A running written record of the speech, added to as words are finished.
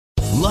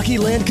Lucky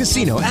Land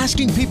Casino,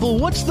 asking people,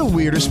 what's the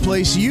weirdest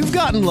place you've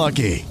gotten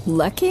lucky?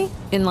 Lucky?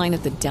 In line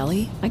at the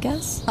deli, I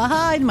guess?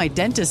 Aha, in my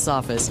dentist's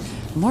office.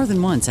 More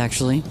than once,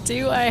 actually.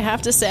 Do I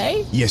have to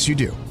say? Yes, you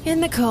do. In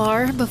the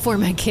car before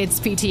my kids'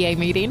 PTA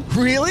meeting.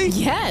 Really?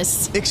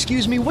 Yes.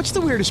 Excuse me, what's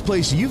the weirdest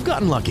place you've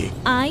gotten lucky?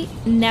 I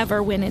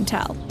never win and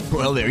tell.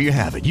 Well, there you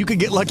have it. You can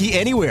get lucky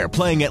anywhere,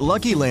 playing at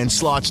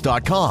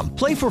LuckyLandSlots.com.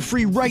 Play for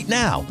free right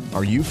now.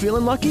 Are you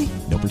feeling lucky?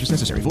 No purchase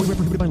necessary. Void where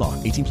prohibited by law.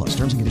 18 plus.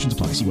 Terms and conditions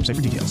apply. See website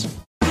for details.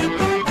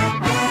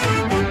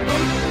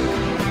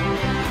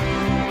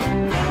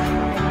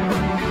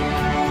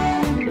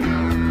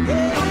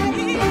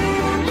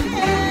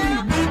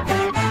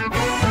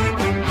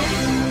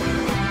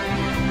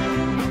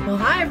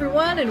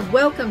 And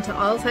welcome to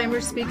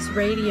Alzheimer's Speaks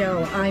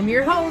Radio. I'm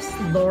your host,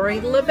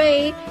 Lori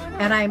LeBay,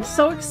 and I'm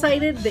so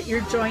excited that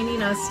you're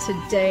joining us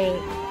today.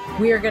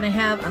 We are going to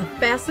have a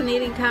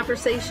fascinating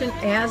conversation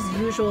as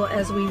usual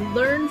as we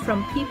learn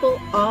from people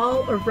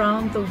all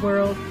around the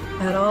world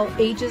at all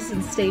ages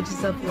and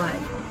stages of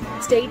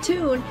life. Stay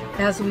tuned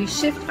as we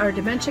shift our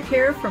dementia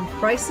care from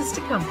crisis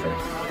to comfort.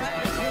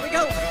 Here we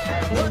go.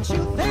 What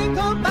you think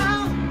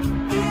about,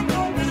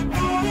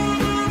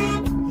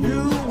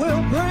 you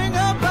will bring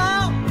about.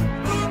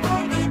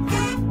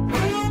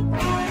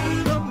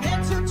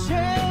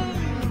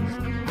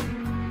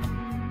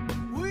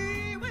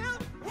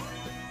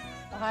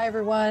 Hi,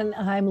 everyone.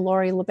 I'm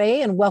Lori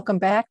LeBay, and welcome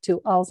back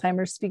to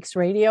Alzheimer's Speaks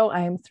Radio.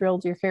 I am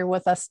thrilled you're here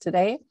with us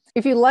today.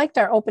 If you liked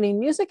our opening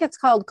music, it's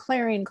called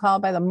Clarion Call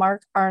by the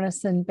Mark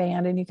Arneson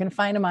Band, and you can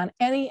find them on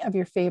any of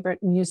your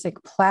favorite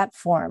music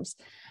platforms.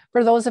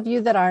 For those of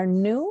you that are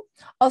new,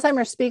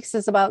 Alzheimer's Speaks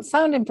is about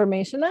sound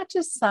information, not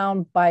just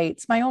sound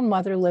bites. My own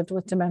mother lived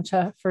with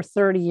dementia for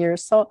 30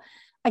 years, so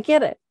I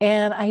get it.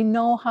 And I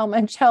know how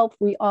much help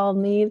we all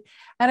need.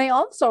 And I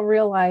also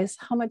realize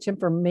how much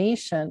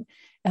information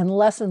and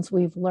lessons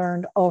we've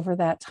learned over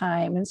that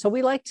time. And so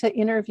we like to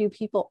interview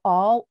people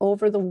all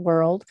over the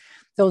world,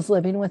 those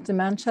living with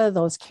dementia,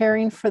 those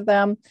caring for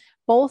them,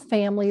 both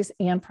families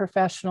and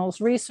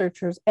professionals,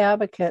 researchers,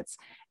 advocates,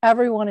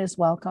 everyone is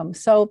welcome.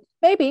 So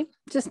maybe,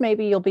 just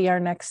maybe you'll be our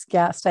next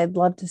guest. I'd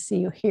love to see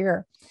you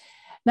here.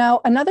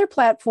 Now, another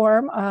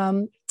platform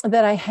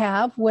that I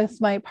have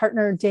with my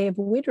partner, Dave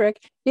Wiedrich,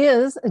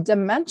 is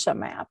Dementia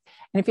Map.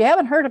 And if you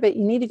haven't heard of it,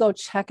 you need to go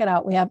check it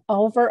out. We have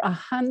over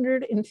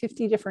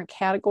 150 different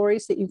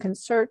categories that you can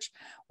search.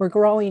 We're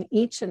growing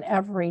each and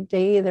every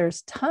day.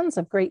 There's tons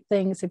of great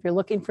things if you're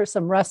looking for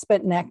some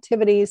respite and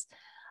activities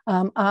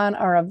on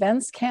our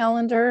events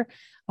calendar.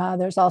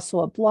 There's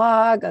also a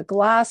blog, a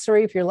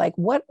glossary. If you're like,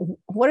 what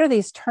are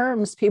these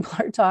terms people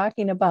are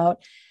talking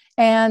about?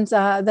 And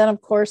then,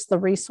 of course, the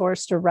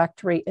resource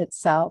directory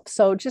itself.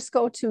 So just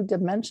go to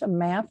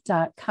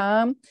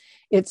dementiamap.com.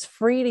 It's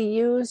free to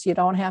use. You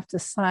don't have to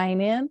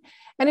sign in.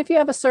 And if you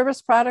have a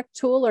service, product,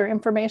 tool, or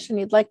information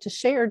you'd like to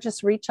share,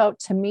 just reach out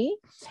to me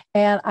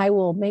and I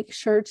will make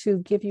sure to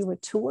give you a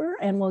tour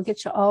and we'll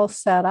get you all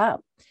set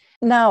up.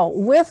 Now,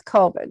 with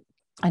COVID,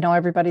 I know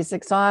everybody's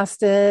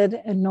exhausted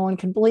and no one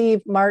can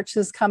believe March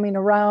is coming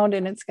around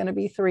and it's going to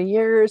be 3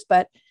 years,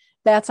 but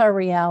that's our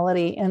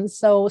reality. And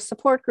so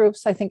support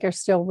groups, I think, are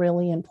still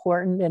really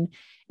important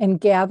and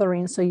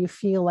gathering so you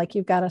feel like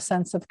you've got a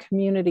sense of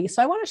community.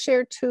 So I want to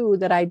share two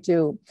that I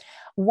do.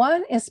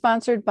 One is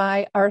sponsored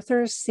by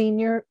Arthur's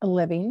Senior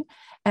Living,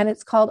 and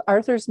it's called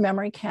Arthur's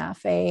Memory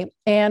Cafe.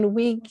 And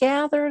we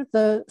gather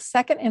the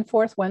second and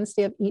fourth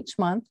Wednesday of each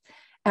month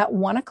at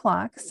 1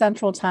 o'clock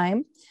Central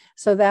Time.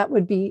 So that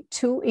would be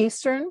 2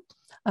 Eastern,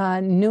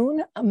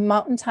 noon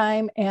Mountain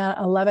Time, and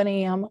 11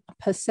 a.m.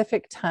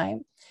 Pacific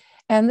Time.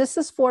 And this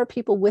is for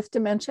people with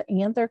dementia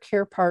and their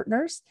care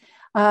partners.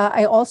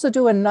 I also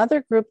do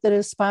another group that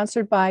is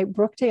sponsored by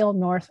Brookdale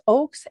North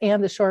Oaks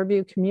and the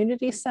Shoreview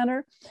Community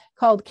Center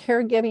called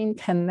Caregiving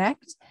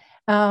Connect.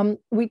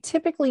 We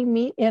typically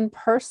meet in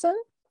person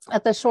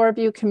at the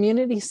Shoreview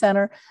Community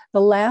Center the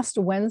last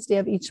Wednesday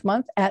of each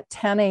month at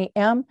 10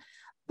 a.m.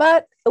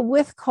 But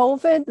with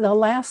COVID, the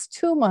last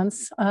 2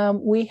 months,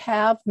 we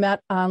have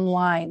met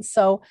online.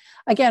 So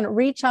again,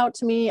 reach out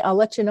to me. I'll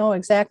let you know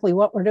exactly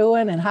what we're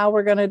doing and how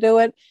we're going to do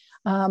it.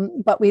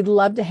 But we'd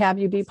love to have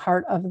you be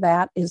part of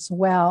that as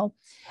well.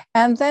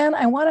 And then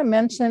I want to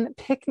mention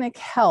Picnic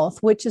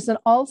Health, which is an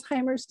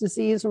Alzheimer's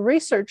disease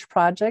research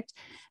project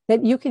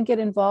that you can get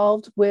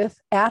involved with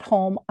at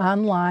home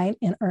online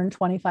and earn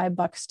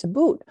 $25 to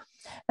boot.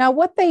 Now,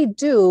 what they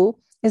do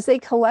is they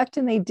collect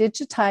and they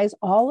digitize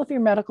all of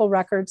your medical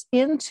records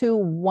into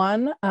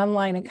one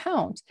online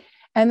account.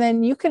 And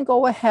then you can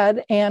go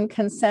ahead and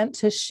consent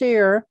to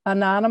share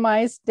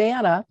anonymized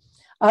data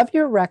of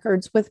your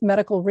records with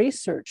medical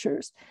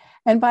researchers.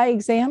 And by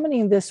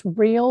examining this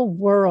real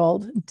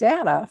world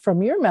data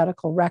from your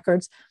medical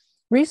records,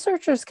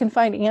 researchers can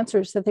find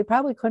answers that they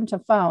probably couldn't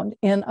have found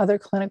in other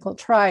clinical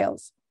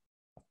trials.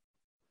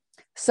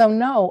 So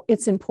no,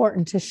 it's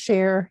important to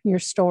share your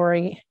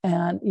story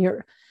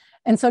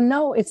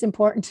it's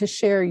important to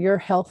share your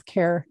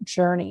healthcare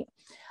journey.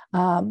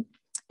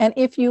 And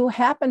if you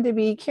happen to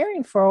be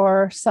caring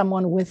for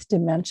someone with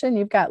dementia, and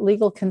you've got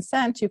legal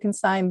consent, you can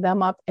sign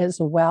them up as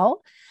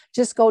well.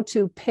 Just go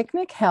to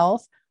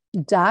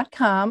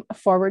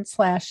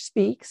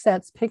picnichealth.com/speaks.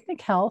 That's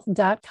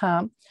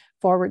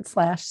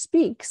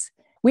picnichealth.com/speaks.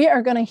 We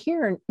are going to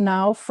hear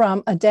now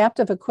from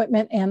Adaptive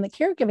Equipment and the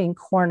Caregiving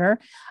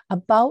Corner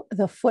about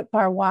the foot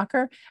bar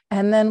walker,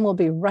 and then we'll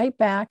be right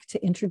back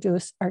to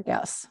introduce our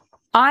guests.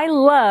 I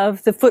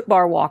love the foot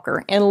bar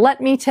walker, and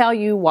let me tell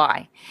you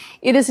why.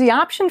 It is the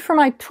option for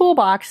my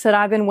toolbox that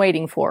I've been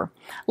waiting for.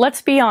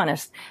 Let's be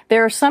honest,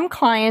 there are some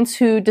clients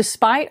who,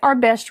 despite our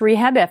best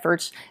rehab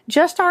efforts,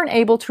 just aren't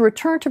able to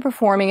return to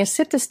performing a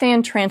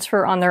sit-to-stand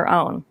transfer on their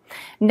own.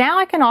 Now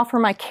I can offer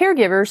my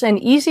caregivers an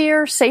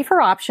easier, safer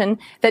option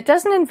that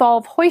doesn't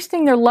involve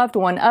hoisting their loved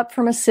one up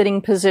from a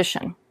sitting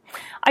position.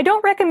 I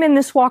don't recommend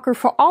this walker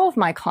for all of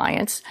my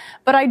clients,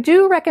 but I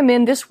do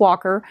recommend this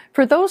walker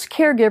for those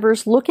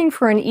caregivers looking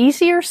for an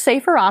easier,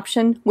 safer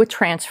option with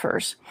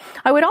transfers.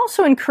 I would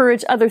also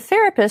encourage other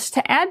therapists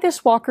to add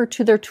this walker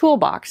to their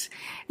toolbox.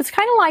 It's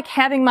kind of like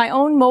having my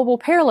own mobile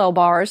parallel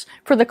bars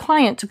for the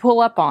client to pull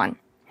up on.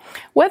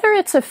 Whether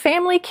it's a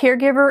family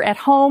caregiver at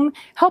home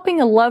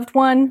helping a loved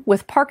one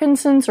with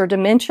Parkinson's or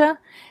dementia,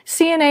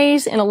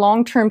 CNAs in a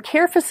long-term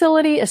care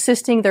facility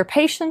assisting their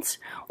patients,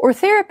 or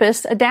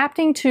therapists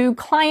adapting to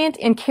client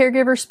and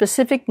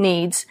caregiver-specific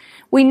needs,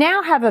 we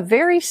now have a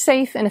very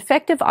safe and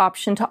effective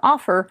option to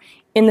offer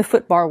in the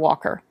foot bar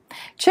walker.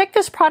 Check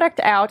this product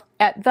out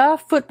at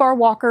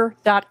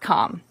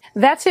thefootbarwalker.com.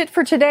 That's it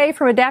for today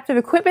from Adaptive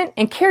Equipment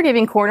and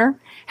Caregiving Corner.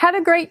 Have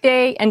a great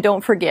day, and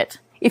don't forget,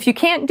 if you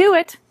can't do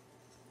it,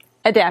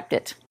 adapt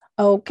it.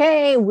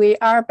 Okay, we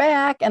are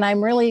back, and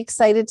I'm really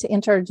excited to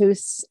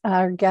introduce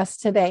our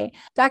guest today.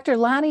 Dr.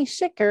 Lonni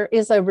Schicker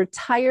is a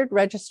retired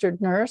registered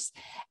nurse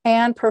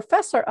and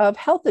professor of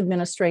health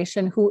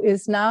administration who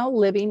is now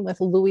living with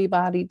Lewy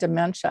body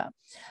dementia.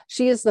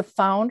 She is the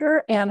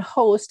founder and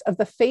host of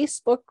the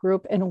Facebook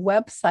group and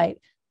website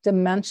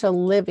Dementia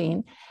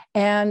Living,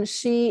 and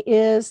she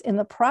is in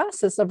the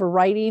process of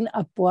writing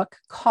a book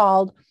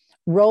called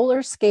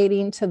Roller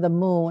Skating to the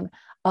Moon,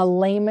 A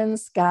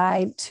Layman's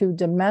Guide to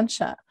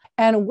Dementia.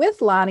 And with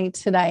Lonni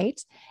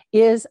tonight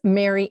is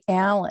Mary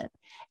Allen.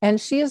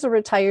 And she is a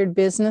retired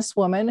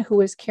businesswoman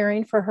who is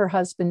caring for her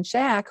husband,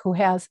 Jack, who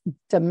has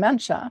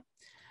dementia,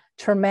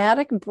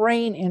 traumatic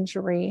brain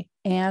injury,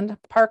 and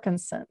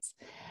Parkinson's.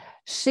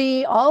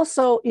 She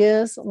also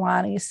is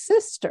Lonnie's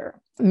sister.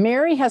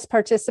 Mary has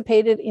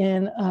participated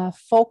in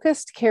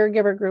focused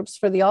caregiver groups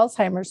for the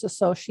Alzheimer's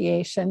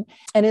Association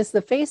and is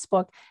the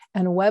Facebook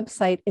and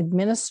website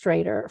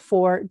administrator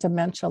for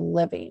Dementia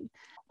Living.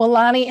 Well,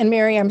 Lonni and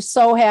Mary, I'm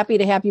so happy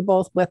to have you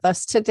both with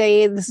us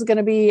today. This is going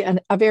to be a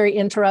very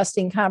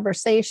interesting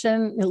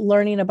conversation,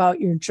 learning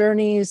about your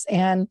journeys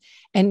and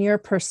your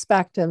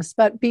perspectives.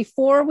 But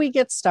before we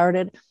get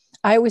started,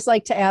 I always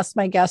like to ask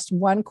my guest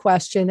one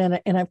question,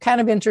 and I've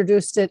kind of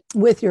introduced it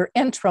with your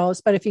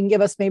intros, but if you can give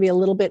us maybe a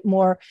little bit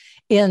more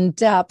in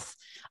depth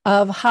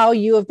of how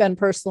you have been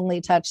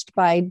personally touched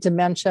by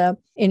dementia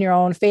in your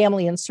own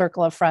family and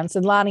circle of friends.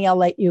 And Lonni, I'll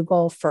let you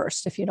go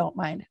first, if you don't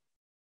mind.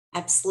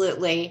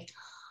 Absolutely.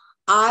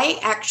 I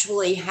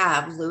actually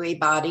have Lewy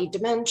body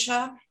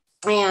dementia,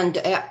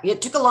 and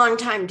it took a long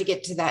time to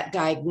get to that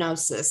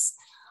diagnosis.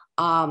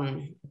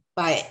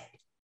 But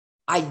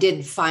I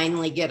did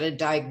finally get a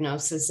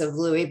diagnosis of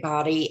Lewy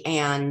body,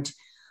 and,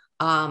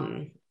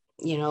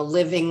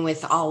 living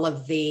with all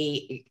of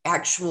the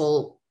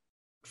actual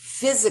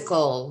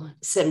physical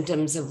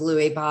symptoms of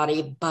Lewy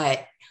body,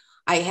 but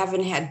I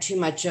haven't had too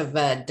much of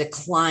a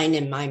decline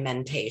in my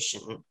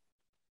mentation.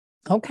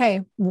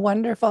 Okay,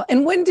 wonderful.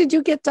 And when did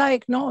you get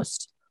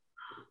diagnosed?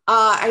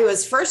 I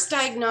was first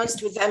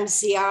diagnosed with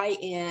MCI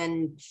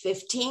in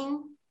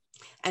 15,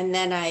 and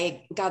then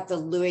I got the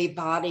Lewy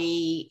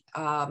body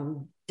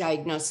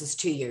diagnosis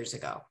 2 years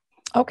ago.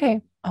 Okay,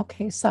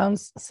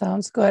 sounds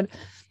good.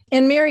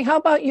 And Mary, how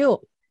about you?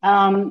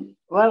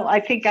 Well,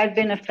 I think I've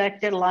been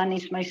affected.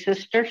 Lonnie's my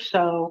sister,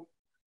 so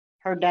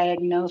her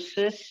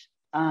diagnosis.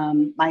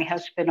 My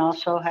husband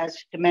also has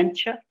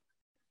dementia.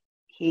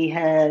 He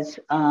has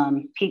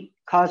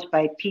caused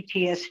by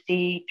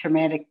PTSD,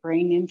 traumatic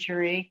brain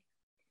injury,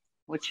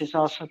 which has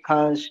also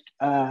caused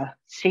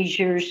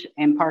seizures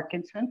and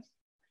Parkinson's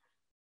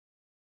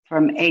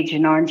from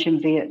Agent Orange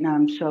in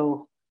Vietnam.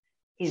 So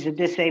he's a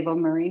disabled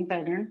Marine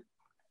veteran.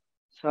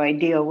 So I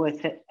deal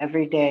with it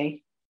every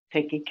day,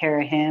 taking care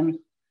of him.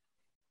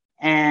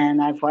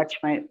 And I've watched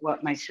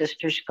what my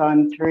sister's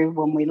gone through.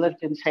 When we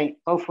both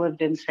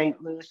lived in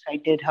St. Louis, I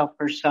did help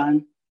her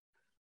son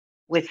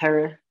with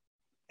her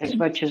as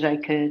much as I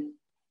could.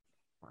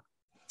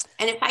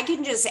 And if I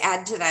can just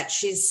add to that,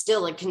 she's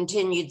still a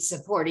continued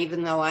support,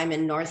 even though I'm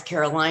in North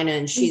Carolina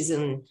and she's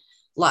in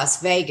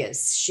Las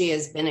Vegas. She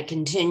has been a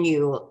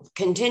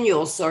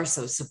continual source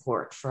of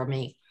support for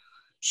me.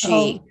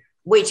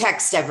 We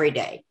text every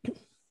day.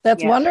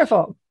 That's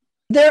wonderful.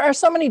 There are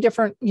so many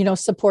different,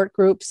 support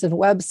groups and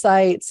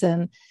websites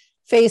and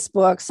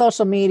Facebook,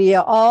 social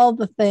media, all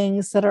the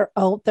things that are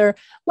out there.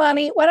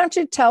 Lonni, why don't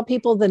you tell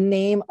people the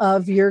name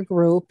of your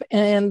group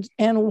and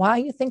why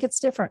you think it's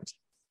different?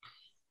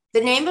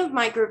 The name of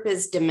my group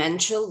is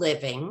Dementia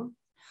Living,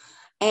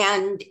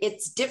 and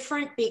it's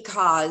different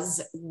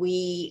because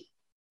we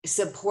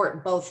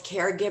support both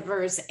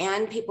caregivers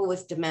and people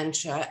with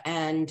dementia,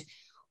 and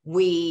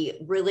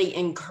we really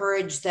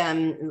encourage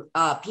them,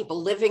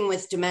 people living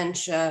with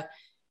dementia,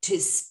 to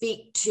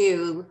speak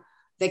to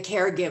the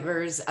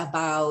caregivers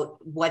about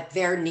what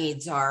their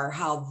needs are,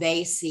 how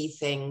they see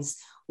things.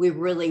 We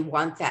really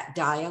want that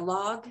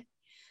dialogue.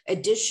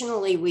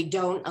 Additionally, we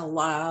don't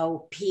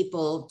allow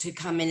people to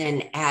come in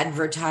and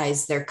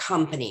advertise their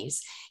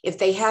companies. If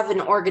they have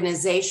an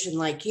organization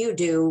like you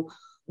do,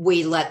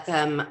 we let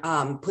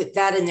them put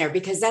that in there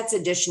because that's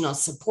additional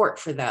support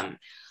for them.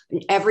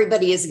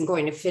 Everybody isn't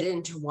going to fit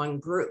into one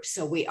group.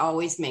 So we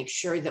always make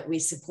sure that we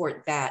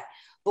support that.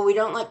 But we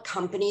don't let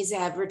companies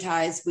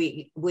advertise.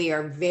 We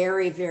are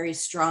very, very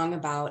strong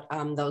about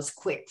those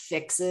quick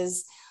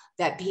fixes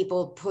that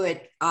people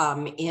put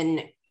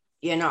in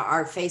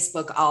our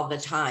Facebook all the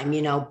time,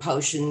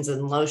 potions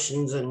and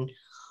lotions and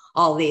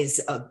all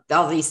these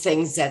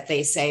things that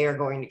they say are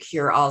going to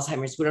cure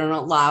Alzheimer's. We don't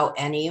allow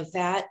any of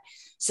that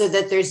so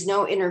that there's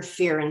no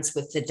interference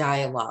with the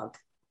dialogue.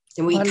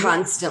 And we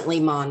constantly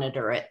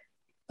monitor it.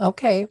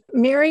 Okay.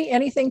 Mary,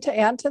 anything to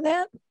add to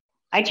that?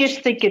 I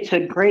just think it's a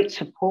great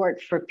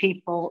support for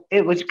people.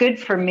 It was good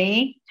for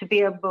me to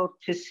be able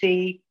to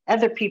see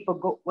other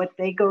people what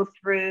they go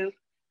through.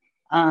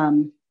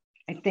 I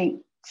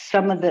think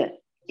some of the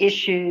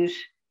issues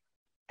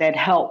that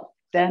help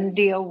them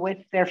deal with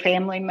their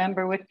family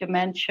member with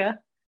dementia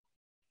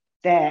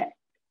that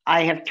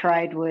I have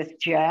tried with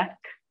Jack,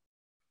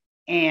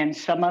 and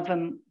some of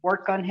them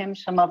work on him,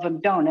 some of them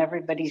don't.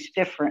 Everybody's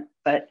different,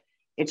 but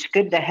it's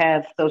good to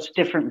have those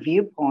different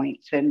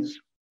viewpoints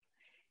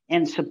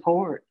and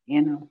support,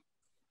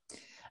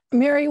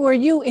 Mary, were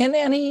you in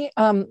any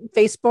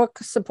Facebook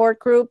support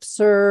groups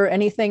or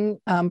anything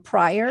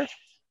prior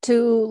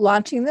to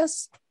launching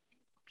this?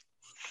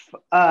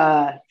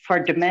 For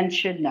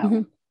dementia, no.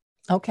 Mm-hmm.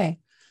 Okay.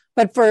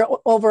 But for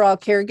overall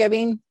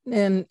caregiving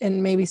and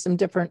maybe some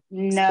different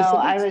No, specifics?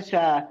 I was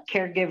a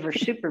caregiver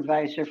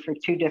supervisor for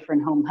 2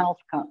 different home health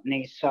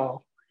companies,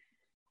 so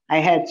I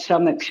had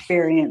some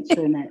experience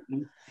in it.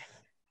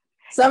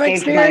 Some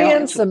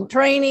experience, some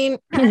training,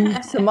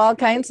 some all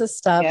kinds of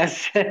stuff.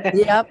 Yes.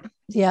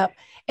 Yep.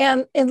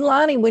 And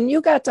Lonni, when you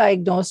got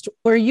diagnosed,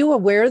 were you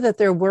aware that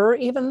there were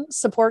even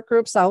support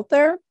groups out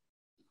there?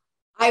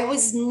 I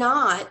was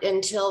not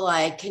until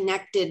I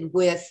connected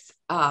with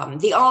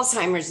the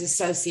Alzheimer's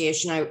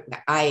Association.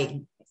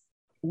 I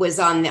was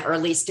on the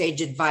early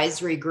stage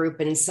advisory group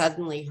and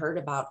suddenly heard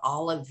about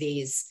all of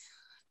these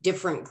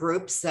different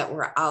groups that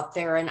were out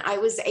there. And I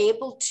was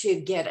able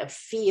to get a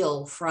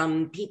feel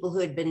from people who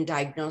had been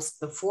diagnosed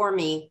before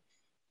me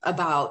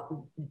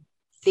about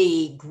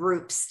the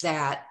groups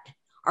that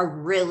are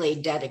really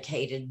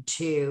dedicated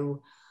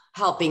to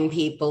helping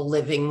people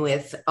living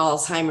with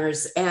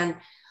Alzheimer's and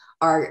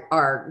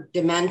our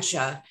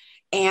dementia.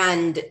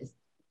 And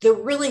the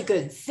really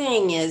good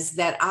thing is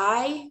that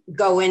I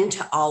go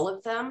into all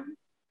of them,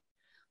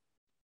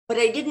 but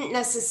I didn't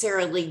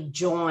necessarily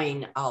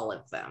join all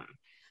of them.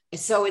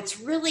 So it's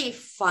really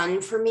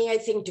fun for me, I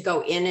think, to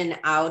go in and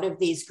out of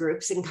these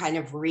groups and kind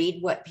of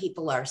read what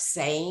people are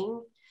saying.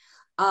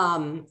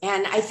 And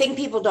I think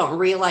people don't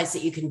realize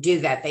that you can do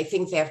that. They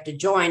think they have to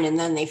join and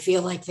then they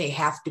feel like they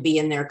have to be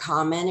in there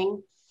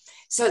commenting.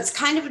 So it's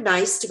kind of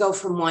nice to go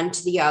from one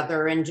to the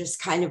other and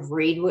just kind of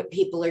read what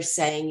people are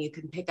saying. You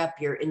can pick up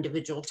your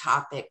individual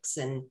topics.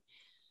 And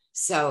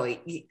so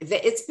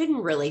it's been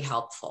really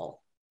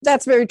helpful.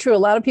 That's very true. A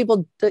lot of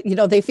people,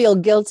 they feel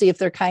guilty if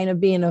they're kind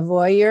of being a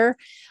voyeur,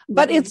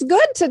 but it's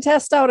good to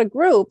test out a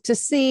group to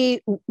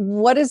see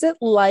what is it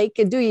like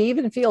and do you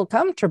even feel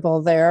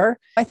comfortable there?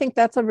 I think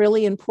that's a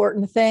really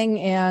important thing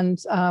and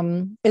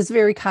is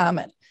very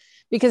common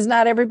because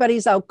not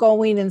everybody's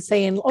outgoing and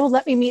saying, oh,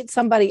 let me meet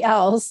somebody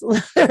else.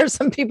 There are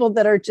some people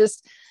that are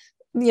just,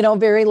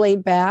 very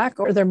laid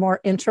back or they're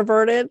more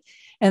introverted.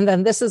 And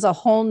then this is a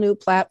whole new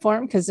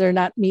platform because they're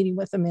not meeting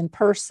with them in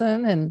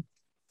person. And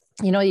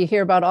you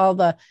hear about all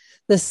the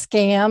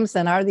scams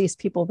and are these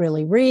people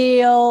really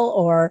real?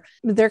 Or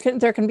there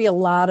can be a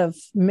lot of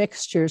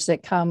mixtures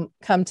that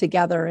come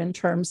together in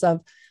terms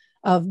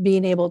of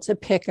being able to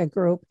pick a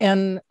group.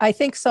 And I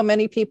think so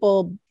many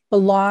people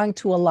belong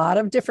to a lot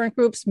of different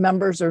groups,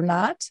 members or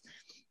not,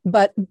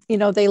 but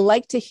they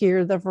like to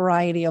hear the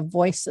variety of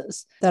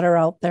voices that are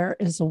out there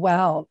as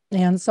well.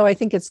 And so I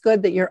think it's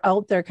good that you're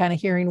out there kind of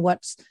hearing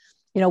what's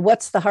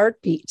the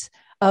heartbeat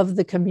of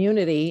the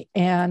community,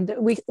 and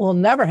we will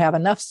never have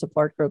enough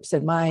support groups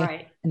in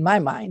my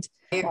mind.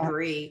 I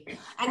agree.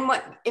 And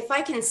if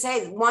I can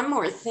say one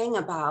more thing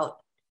about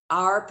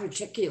our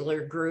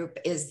particular group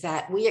is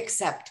that we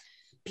accept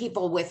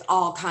people with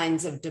all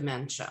kinds of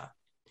dementia.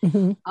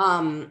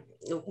 Mm-hmm.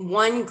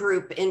 One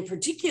group in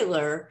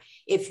particular,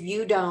 if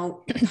you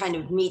don't kind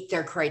of meet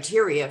their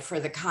criteria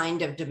for the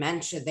kind of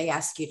dementia, they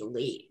ask you to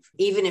leave.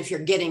 even if you're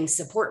getting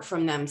support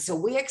from them. So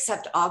we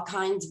accept all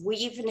kinds. We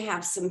even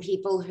have some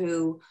people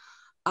who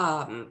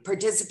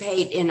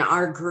participate in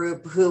our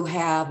group who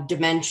have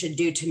dementia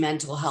due to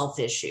mental health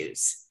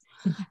issues.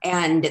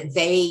 And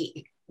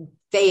they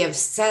have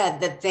said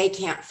that they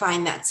can't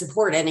find that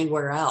support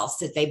anywhere else,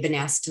 that they've been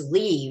asked to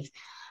leave.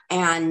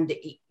 And,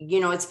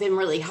 it's been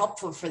really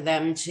helpful for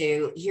them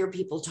to hear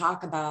people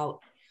talk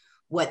about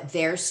what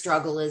their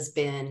struggle has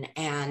been.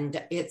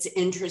 And it's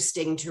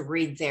interesting to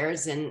read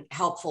theirs and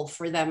helpful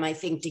for them, I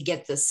think, to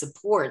get the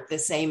support the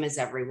same as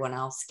everyone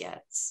else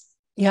gets.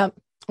 Yep.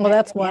 Well,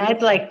 that's one.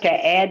 I'd like to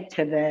add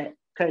to that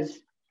because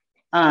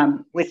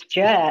with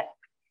Jet,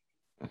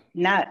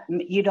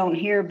 you don't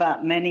hear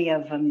about many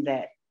of them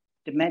that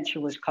dementia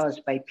was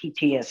caused by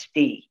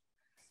PTSD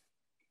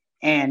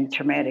and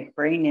traumatic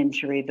brain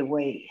injury the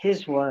way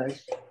his was.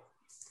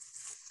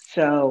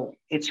 So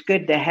it's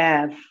good to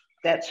have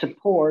that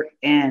support,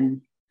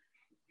 and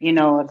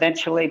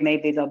eventually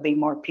maybe there'll be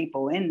more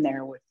people in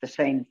there with the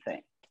same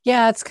thing.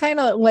 Yeah, it's kind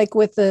of like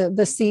with the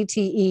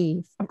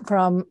CTE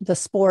from the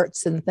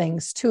sports and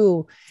things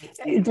too.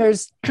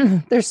 There's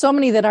so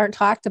many that aren't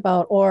talked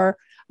about, or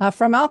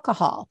from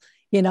alcohol.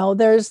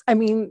 There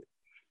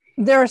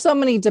are so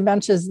many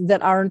dementias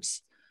that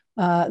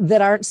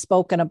aren't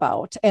spoken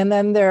about. And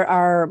then there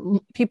are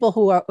people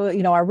who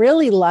are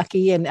really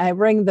lucky, and I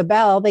ring the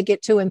bell, they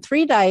get 2 and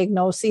 3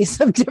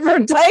 diagnoses of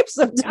different types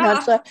of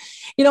dementia,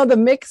 the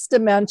mixed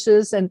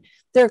dementias, and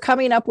they're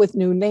coming up with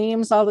new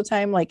names all the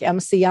time, like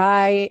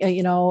MCI,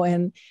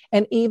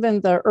 and even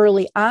the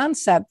early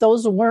onset,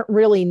 those weren't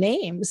really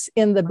names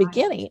in the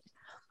beginning.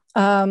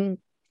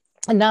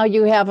 And now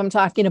you have them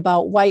talking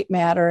about white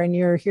matter, and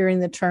you're hearing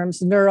the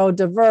terms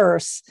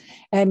neurodiverse,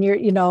 and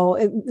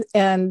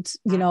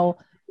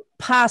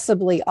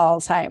possibly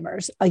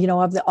Alzheimer's,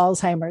 of the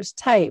Alzheimer's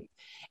type.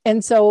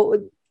 And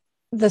so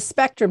the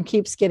spectrum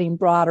keeps getting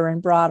broader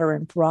and broader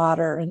and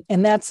broader.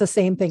 And that's the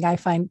same thing I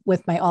find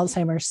with my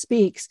Alzheimer's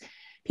Speaks.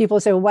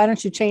 People say, well, why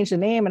don't you change the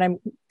name? And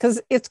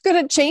because it's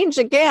going to change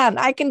again.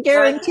 I can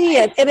guarantee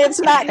it. And it's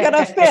not going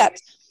to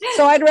fit.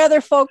 So I'd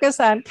rather focus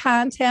on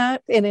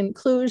content and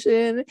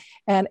inclusion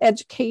and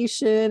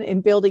education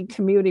and building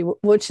community,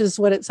 which is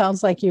what it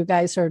sounds like you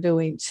guys are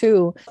doing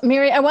too.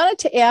 Mary, I wanted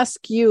to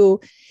ask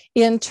you,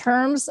 in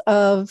terms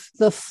of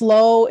the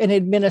flow and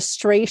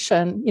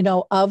administration,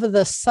 of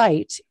the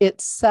site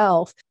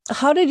itself,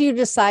 how did you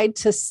decide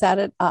to set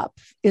it up?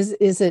 Is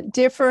it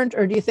different,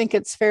 or do you think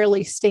it's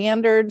fairly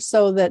standard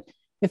so that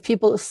if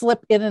people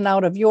slip in and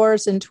out of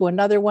yours into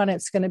another one,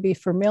 it's going to be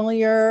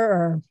familiar?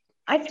 Or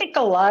I think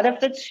a lot of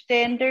it's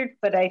standard,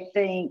 but I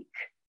think,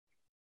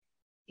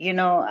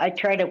 I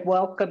try to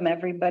welcome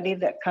everybody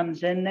that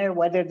comes in there,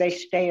 whether they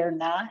stay or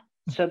not,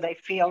 so they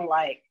feel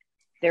like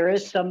there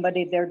is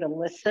somebody there to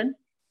listen.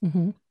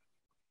 Mm-hmm.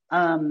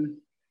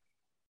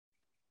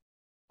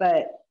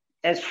 But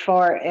as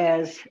far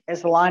as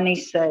Lonni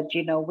said,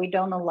 we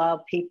don't allow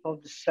people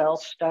to sell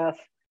stuff.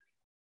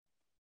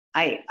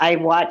 I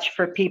watch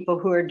for people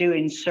who are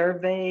doing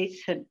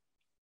surveys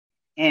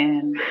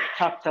and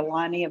talk to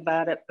Lonni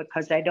about it,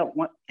 because I don't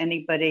want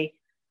anybody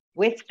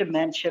with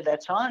dementia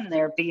that's on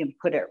there being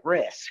put at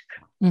risk.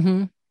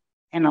 Mm-hmm.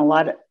 And a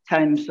lot of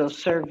times those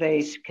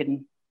surveys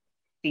can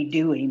be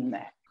doing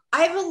that.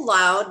 I've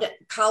allowed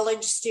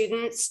college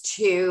students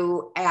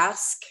to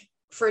ask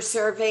for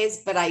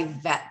surveys, but I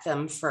vet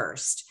them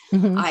first.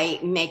 Mm-hmm. I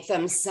make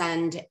them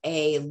send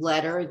a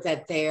letter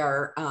that they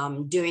are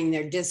doing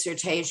their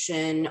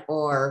dissertation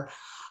or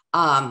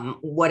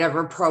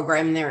whatever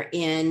program they're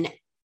in.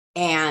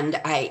 And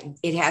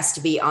it has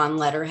to be on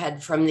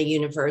letterhead from the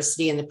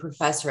university, and the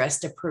professor has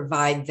to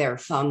provide their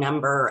phone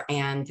number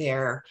and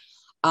their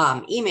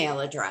email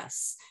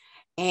address.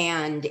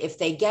 And if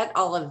they get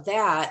all of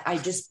that, I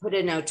just put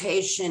a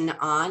notation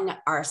on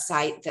our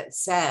site that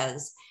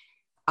says,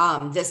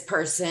 this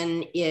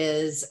person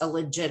is a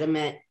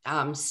legitimate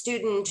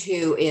student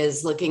who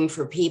is looking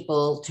for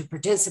people to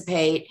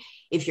participate.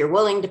 If you're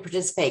willing to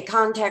participate,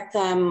 contact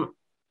them,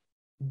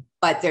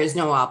 but there's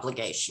no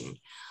obligation.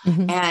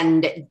 Mm-hmm.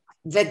 And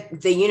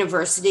the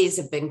universities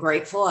have been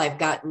grateful. I've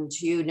gotten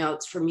 2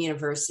 notes from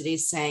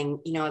universities saying,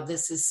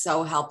 this is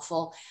so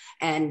helpful.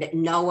 And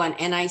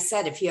and I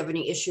said, if you have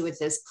any issue with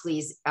this,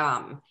 please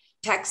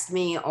text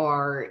me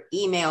or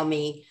email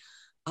me.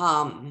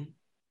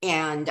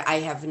 And I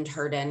haven't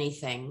heard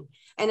anything.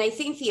 And I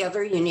think the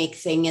other unique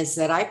thing is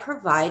that I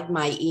provide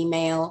my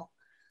email,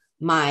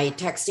 my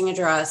texting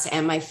address,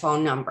 and my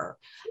phone number.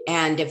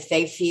 And if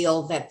they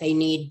feel that they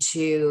need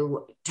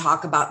to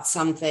talk about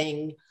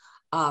something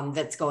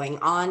that's going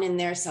on in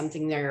there,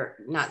 something they're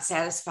not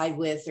satisfied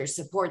with, or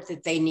support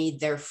that they need,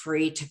 they're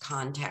free to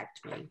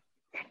contact me.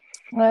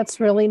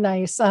 That's really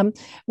nice.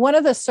 One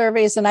of the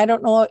surveys, and I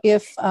don't know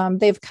if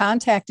they've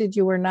contacted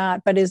you or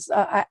not, but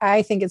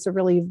I think it's a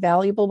really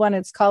valuable one.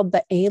 It's called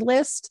the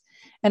A-List,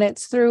 and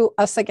it's through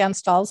Us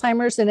Against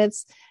Alzheimer's, and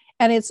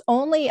it's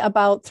only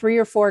about 3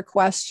 or 4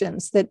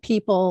 questions that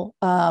people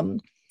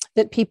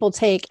that people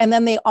take. And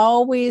then they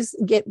always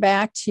get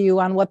back to you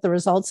on what the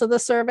results of the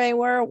survey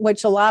were,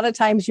 which a lot of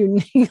times you're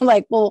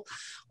like, well,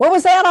 what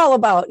was that all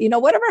about?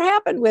 Whatever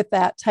happened with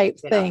that type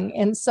thing.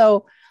 And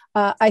so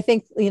I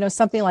think,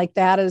 something like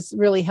that is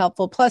really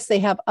helpful. Plus they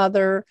have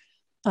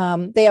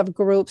they have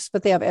groups,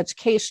 but they have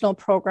educational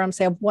programs.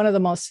 They have one of the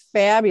most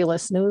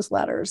fabulous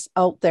newsletters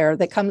out there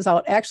that comes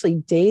out actually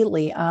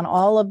daily on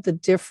all of the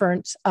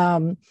different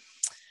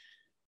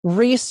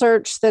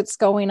research that's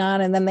going on.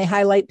 And then they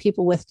highlight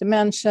people with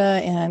dementia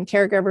and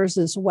caregivers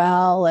as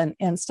well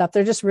and stuff.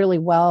 They're just really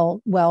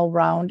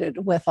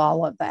well-rounded with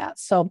all of that.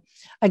 So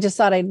I just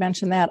thought I'd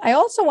mention that. I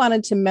also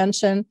wanted to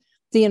mention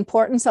the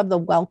importance of the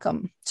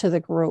welcome to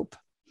the group.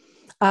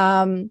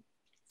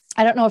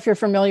 I don't know if you're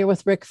familiar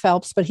with Rick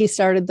Phelps, but he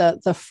started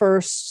the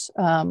first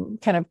kind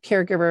of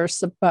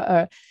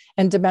caregiver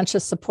and dementia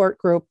support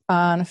group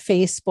on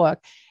Facebook.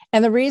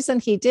 And the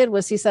reason he did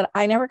was he said,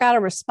 I never got a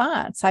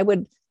response. I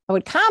would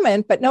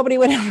comment, but nobody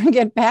would ever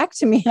get back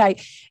to me.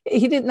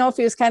 He didn't know if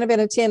he was kind of in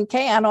a tin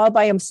can all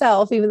by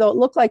himself, even though it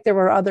looked like there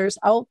were others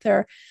out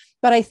there.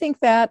 But I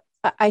think that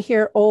I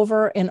hear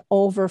over and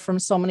over from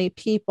so many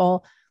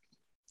people,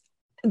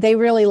 they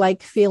really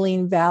like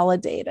feeling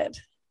validated.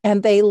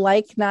 And they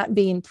like not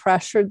being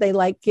pressured. They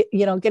like,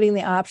 getting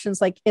the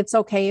options like, it's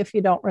okay if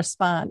you don't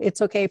respond.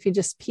 It's okay if you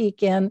just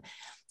peek in.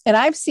 And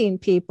I've seen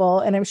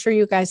people, and I'm sure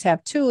you guys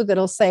have too,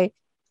 that'll say,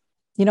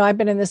 I've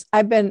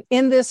been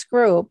in this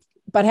group,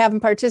 but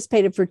haven't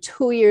participated for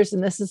 2 years.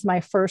 And this is my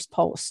first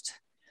post.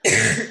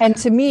 And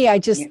to me,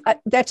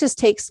 that just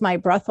takes my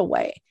breath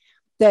away.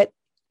 That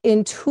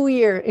in 2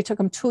 years, it took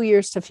them 2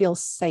 years to feel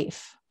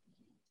safe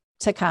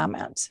to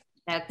comment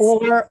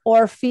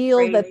or feel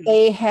crazy that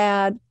they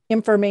had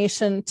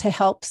information to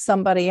help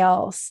somebody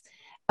else.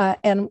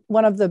 And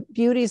one of the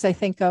beauties, I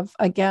think, of,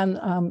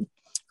 again,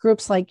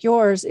 groups like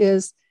yours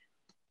is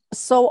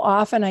so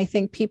often I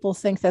think people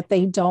think that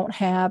they don't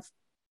have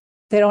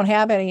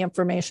any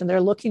information.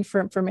 They're looking for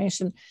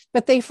information,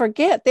 but they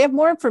forget they have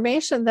more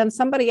information than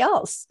somebody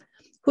else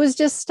who's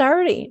just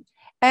starting.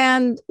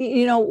 And,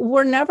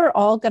 we're never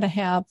all going to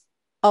have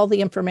all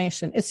the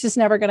information. It's just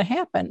never going to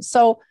happen.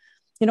 So,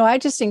 I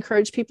just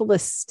encourage people to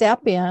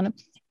step in,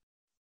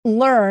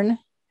 learn,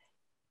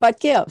 but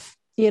give,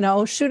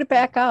 shoot it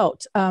back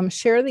out,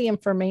 share the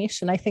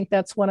information. I think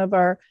that's one of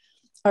our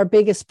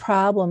biggest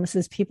problems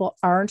is people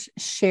aren't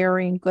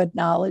sharing good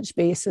knowledge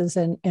bases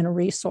and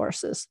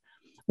resources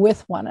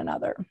with one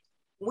another.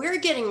 We're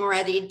getting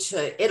ready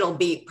it'll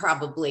be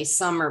probably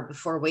summer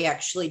before we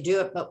actually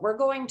do it, but we're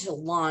going to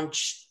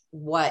launch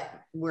what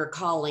we're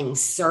calling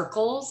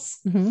circles.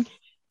 Mm-hmm.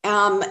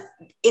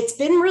 It's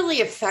been really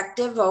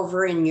effective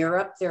over in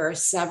Europe. There are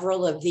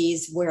several of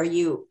these where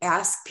you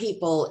ask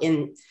people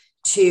in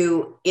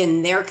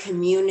their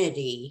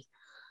community,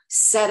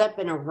 set up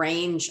and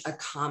arrange a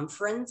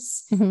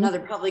conference. Mm-hmm. Now they're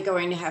probably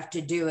going to have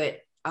to do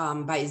it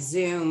by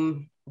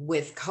Zoom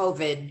with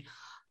COVID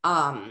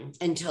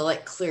until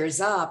it clears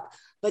up,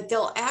 but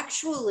they'll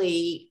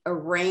actually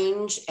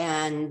arrange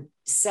and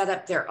set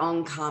up their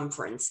own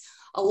conference.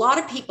 A lot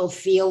of people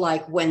feel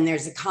like when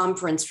there's a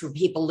conference for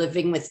people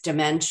living with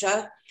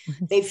dementia,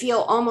 mm-hmm. they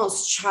feel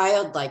almost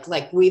childlike,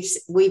 like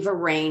we've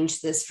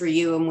arranged this for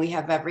you and we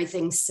have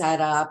everything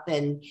set up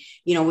and,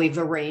 we've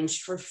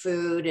arranged for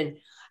food.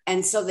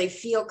 And so they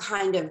feel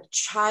kind of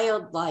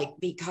childlike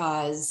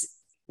because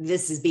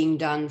this is being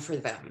done for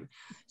them.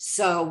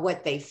 So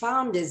what they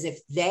found is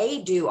if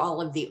they do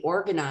all of the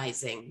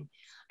organizing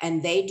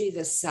and they do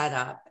the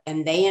setup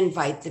and they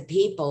invite the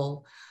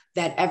people,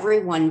 that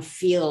everyone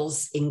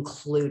feels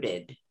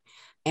included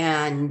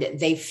and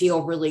they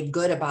feel really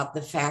good about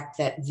the fact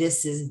that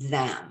this is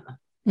them.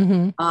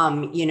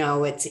 Mm-hmm.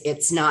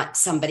 It's not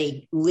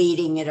somebody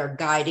leading it or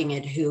guiding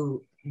it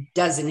who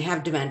doesn't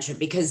have dementia,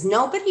 because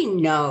nobody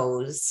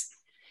knows.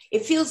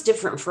 It feels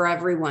different for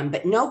everyone,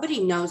 but nobody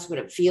knows what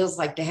it feels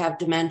like to have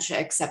dementia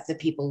except the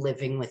people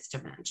living with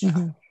dementia.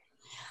 Mm-hmm.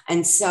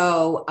 And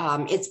so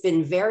it's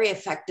been very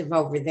effective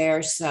over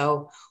there.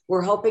 So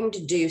we're hoping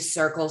to do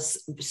circles.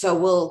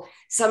 So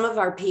some of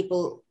our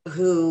people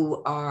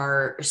who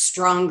are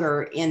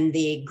stronger in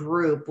the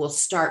group, we'll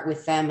start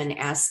with them and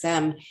ask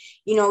them,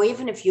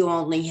 even if you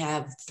only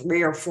have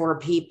 3 or 4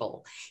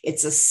 people,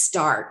 it's a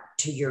start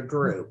to your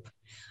group.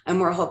 And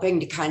we're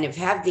hoping to kind of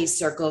have these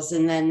circles,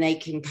 and then they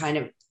can kind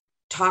of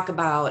talk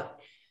about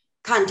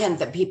content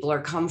that people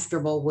are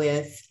comfortable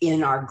with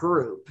in our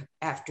group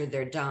after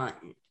they're done.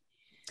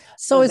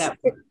 So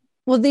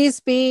will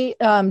these be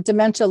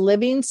dementia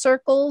living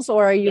circles,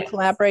 or are you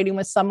collaborating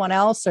with someone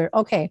else? Or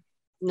okay,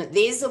 no,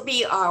 these will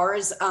be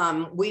ours.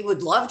 We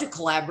would love to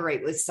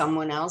collaborate with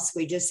someone else.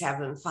 We just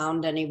haven't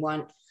found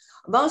anyone.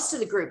 Most of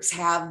the groups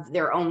have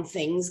their own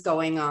things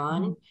going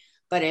on, mm-hmm.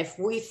 but if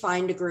we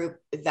find a group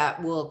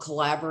that will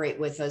collaborate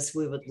with us,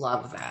 we would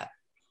love that.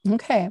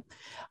 Okay,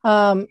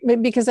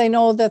 because I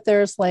know that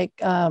there's like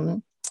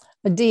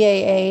a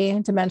DAA,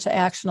 Dementia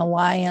Action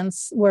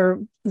Alliance, where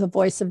the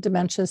voice of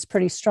dementia is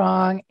pretty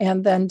strong,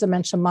 and then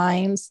Dementia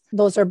Minds.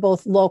 Those are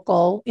both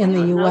local in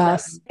the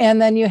US.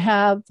 And then you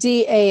have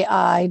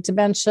DAI,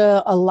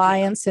 Dementia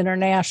Alliance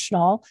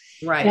International.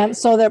 Right. And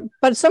so that,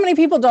 but so many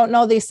people don't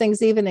know these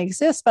things even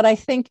exist. But I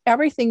think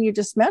everything you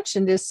just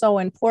mentioned is so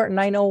important.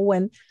 I know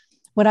when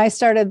I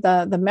started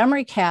the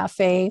Memory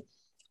Cafe,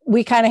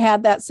 we kind of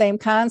had that same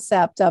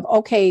concept of,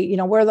 okay,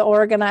 we're the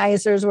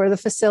organizers, we're the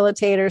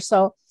facilitators.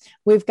 So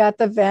we've got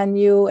the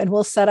venue and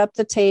we'll set up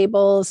the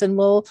tables and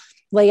we'll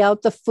lay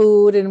out the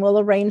food and we'll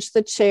arrange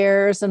the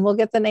chairs and we'll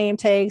get the name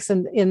tags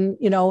and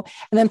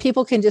then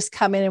people can just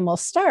come in and we'll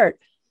start.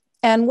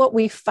 And what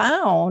we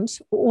found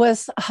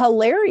was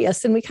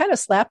hilarious. And we kind of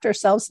slapped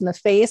ourselves in the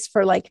face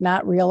for like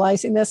not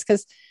realizing this,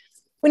 because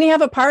when you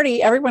have a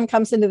party, everyone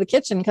comes into the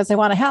kitchen because they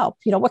want to help.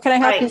 What can I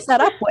help you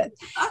set up with?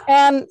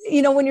 And,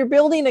 when you're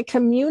building a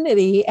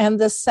community and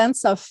the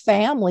sense of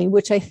family,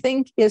 which I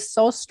think is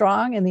so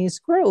strong in these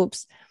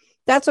groups,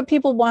 that's what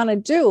people want to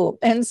do.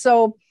 And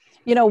so,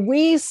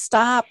 we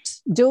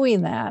stopped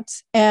doing that.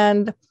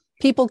 And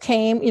people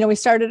came, we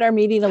started our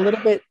meeting a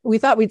little bit. We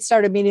thought we'd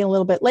start a meeting a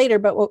little bit later,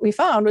 but what we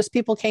found was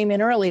people came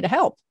in early to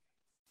help.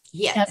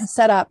 Yes. And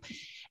set up.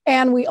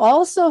 And we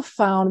also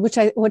found, which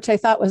I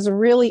thought was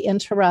really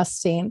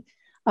interesting,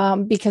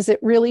 because it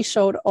really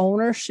showed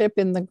ownership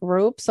in the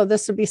group. So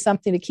this would be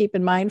something to keep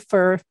in mind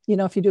for,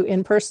 if you do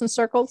in-person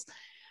circles.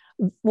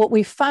 What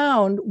we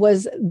found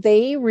was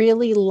they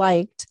really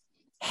liked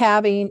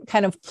having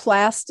kind of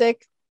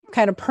plastic,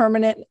 kind of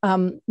permanent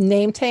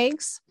name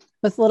tags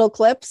with little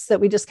clips that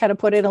we just kind of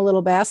put in a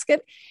little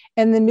basket.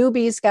 And the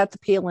newbies got the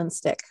peel and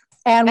stick.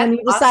 And when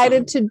you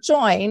decided to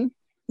join,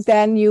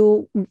 then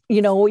you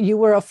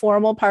were a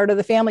formal part of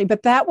the family.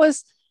 But that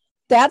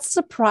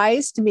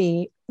surprised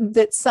me,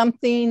 that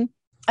something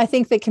I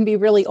think that can be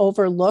really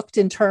overlooked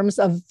in terms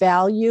of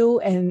value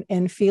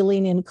and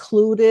feeling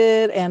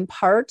included and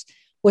part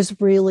was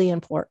really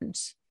important.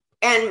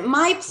 And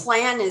my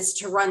plan is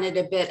to run it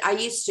a bit. I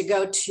used to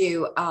go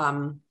to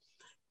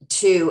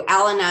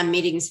Al-Anon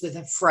meetings with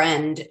a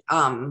friend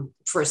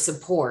for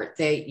support.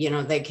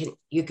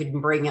 You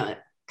can bring a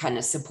kind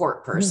of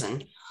support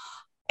person.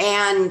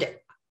 And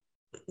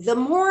the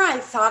more I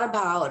thought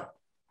about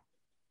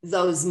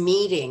those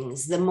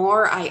meetings, the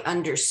more I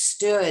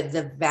understood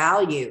the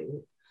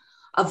value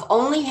of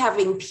only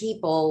having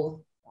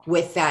people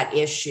with that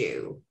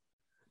issue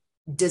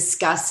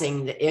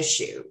discussing the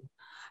issue.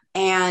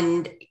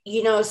 And,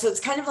 so it's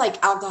kind of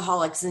like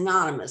Alcoholics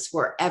Anonymous,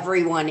 where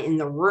everyone in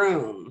the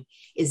room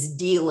is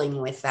dealing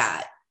with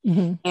that.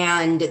 Mm-hmm.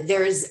 And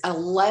there's a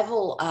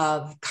level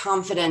of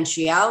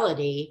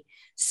confidentiality,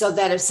 so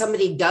that if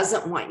somebody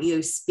doesn't want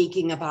you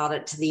speaking about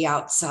it to the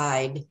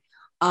outside,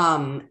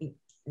 they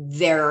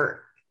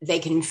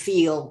can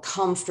feel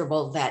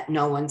comfortable that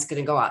no one's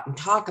going to go out and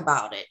talk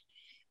about it.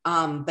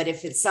 But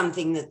if it's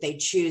something that they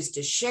choose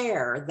to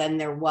share, then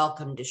they're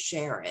welcome to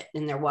share it,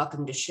 and they're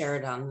welcome to share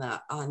it on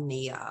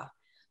the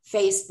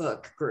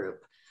Facebook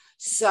group.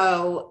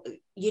 So,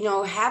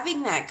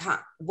 having that,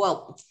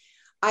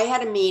 I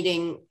had a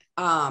meeting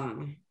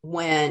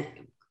when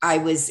I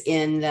was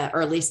in the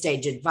early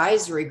stage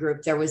advisory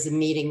group. There was a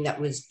meeting that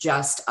was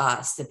just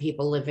us, the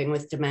people living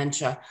with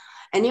dementia.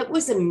 And it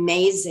was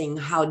amazing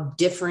how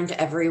different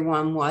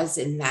everyone was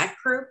in that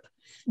group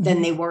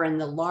than they were in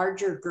the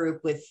larger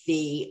group with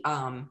the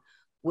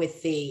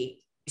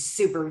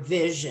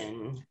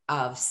supervision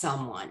of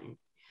someone.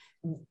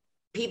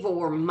 People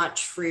were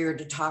much freer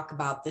to talk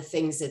about the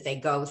things that they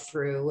go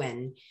through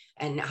and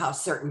how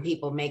certain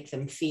people make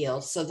them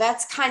feel. So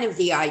that's kind of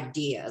the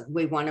idea.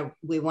 We want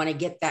to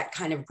get that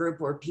kind of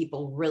group where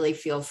people really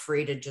feel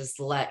free to just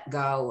let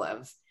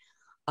go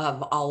of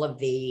all of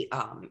the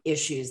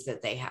issues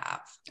that they have.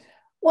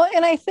 Well,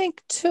 and I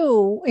think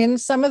too, in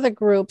some of the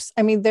groups,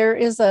 I mean, there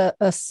is a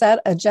set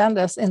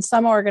agenda, and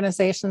some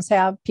organizations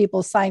have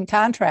people sign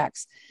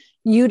contracts.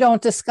 You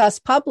don't discuss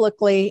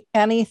publicly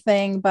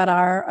anything but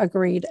our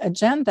agreed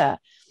agenda.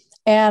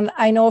 And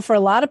I know for a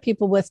lot of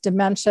people with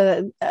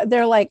dementia,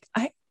 they're like,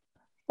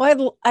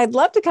 I'd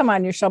love to come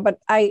on your show, but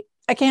I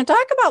can't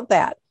talk about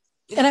that.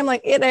 And I'm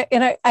like,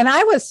 and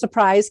I was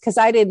surprised, because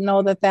I didn't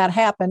know that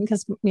happened,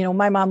 because,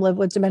 my mom lived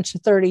with dementia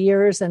 30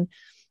 years. And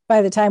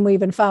by the time we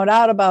even found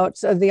out about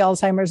the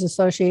Alzheimer's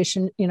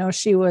Association,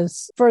 she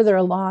was further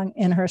along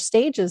in her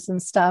stages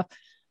and stuff.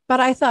 But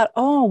I thought,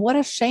 oh, what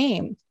a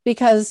shame,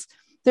 because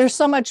there's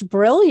so much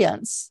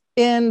brilliance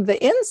in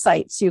the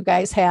insights you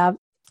guys have.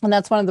 And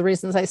that's one of the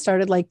reasons I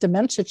started like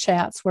dementia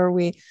chats, where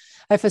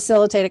I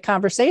facilitate a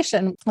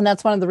conversation. And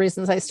that's one of the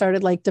reasons I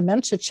started like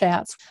dementia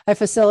chats. I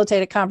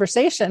facilitate a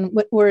conversation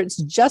where it's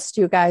just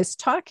you guys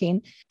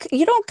talking.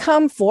 You don't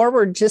come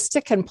forward just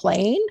to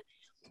complain.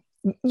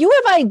 You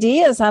have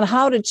ideas on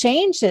how to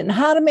change it and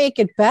how to make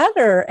it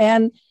better.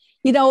 And,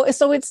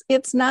 so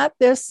it's not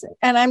this,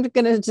 and I'm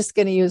going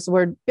to use the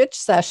word bitch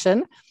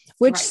session,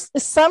 which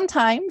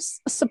sometimes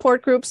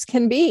support groups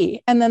can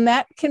be. And then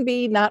that can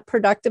be not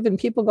productive. And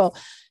people go,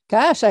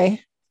 gosh,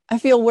 I I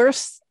feel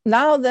worse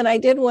now than I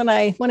did when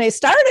I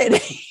started.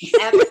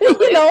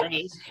 Absolutely. You know?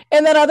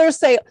 And then others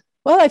say,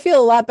 well, I feel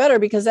a lot better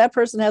because that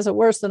person has it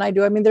worse than I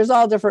do. I mean, there's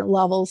all different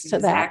levels to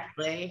that.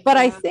 But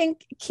I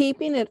think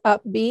keeping it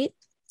upbeat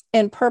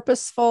and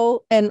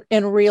purposeful and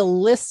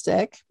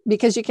realistic,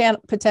 because you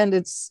can't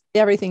pretend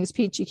everything's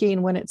peachy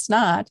keen when it's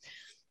not.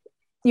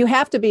 You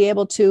have to be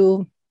able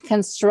to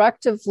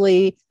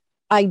constructively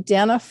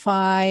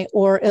identify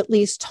or at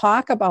least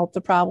talk about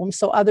the problem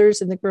so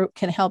others in the group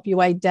can help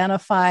you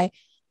identify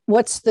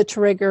what's the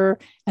trigger.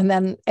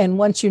 And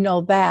once you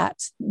know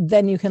that,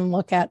 then you can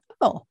look at,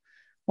 oh,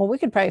 well, we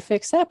could probably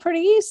fix that pretty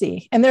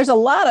easy. And there's a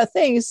lot of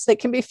things that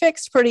can be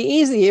fixed pretty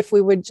easy if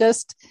we would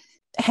just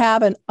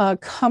have a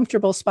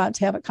comfortable spot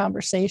to have a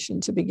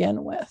conversation to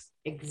begin with.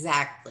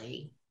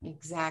 Exactly.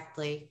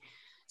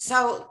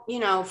 So,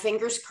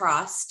 fingers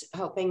crossed,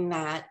 hoping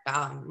that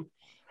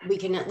we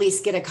can at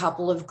least get a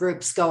couple of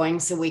groups going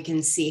so we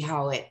can see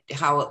how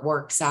it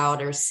works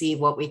out, or see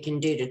what we can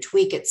do to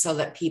tweak it so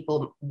that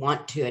people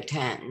want to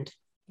attend.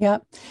 Yeah.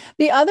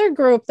 The other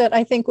group that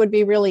I think would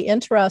be really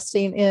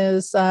interesting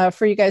is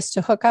for you guys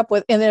to hook up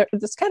with, and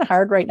it's kind of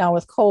hard right now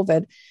with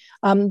COVID,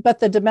 but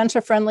the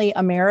Dementia Friendly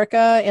America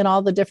and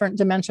all the different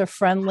dementia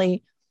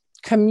friendly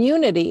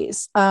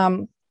communities.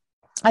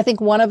 I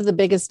think one of the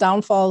biggest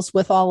downfalls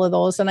with all of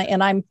those,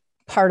 and I'm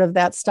part of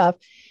that stuff,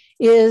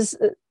 is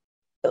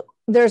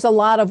there's a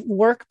lot of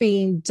work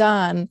being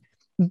done,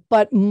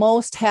 but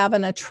most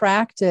haven't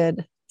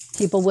attracted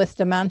people with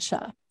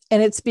dementia.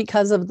 And it's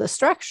because of the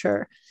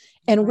structure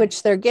in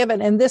which they're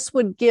given. And this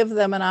would give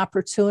them an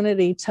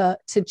opportunity to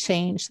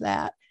change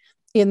that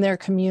in their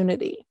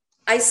community.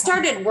 I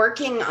started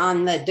working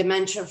on the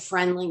Dementia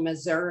Friendly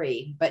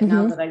Missouri, but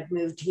now that I've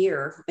moved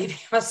here, maybe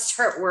I'll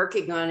start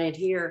working on it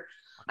here.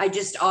 I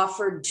just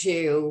offered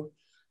to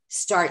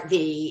start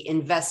the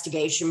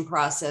investigation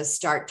process,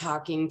 start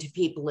talking to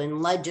people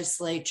in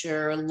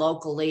legislature,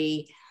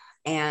 locally,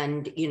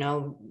 and,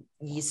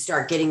 you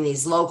start getting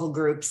these local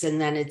groups, and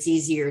then it's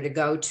easier to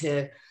go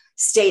to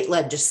state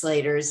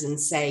legislators and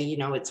say,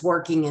 it's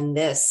working in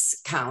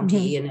this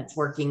county and it's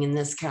working in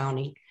this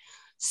county.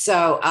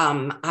 So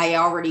I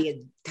already had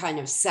kind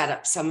of set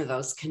up some of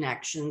those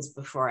connections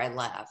before I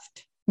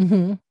left.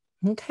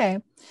 Okay.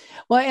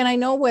 Well, and I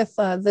know with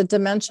the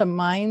Dementia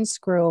Minds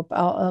group,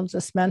 I'll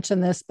just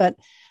mention this, but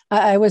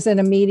I was in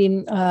a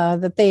meeting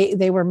that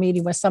they were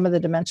meeting with some of the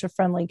dementia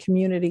friendly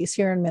communities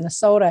here in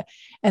Minnesota,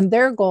 and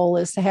their goal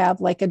is to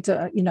have like a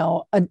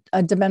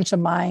Dementia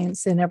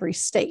Minds in every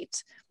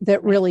state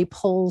that really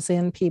pulls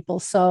in people.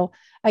 So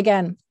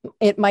again,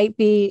 it might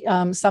be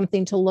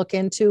something to look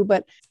into,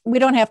 but we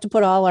don't have to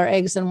put all our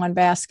eggs in one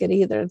basket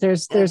either.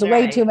 There's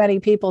way too many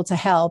people to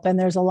help, and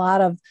there's a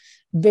lot of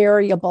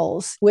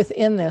variables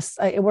within this.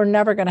 We're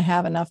never going to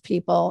have enough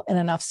people and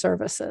enough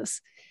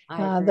services.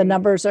 The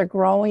numbers are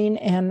growing,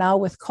 and now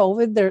with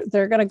COVID,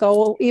 they're going to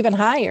go even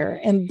higher,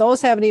 and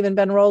those haven't even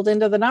been rolled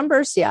into the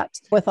numbers yet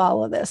with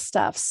all of this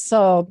stuff.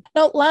 So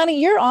now,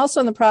 Lonni, you're also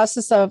in the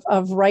process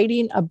of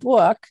writing a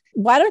book.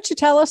 Why don't you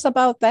tell us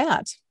about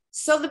that?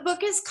 So the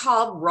book is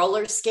called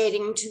Roller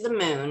Skating to the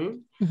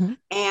Moon,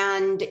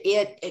 and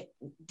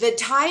the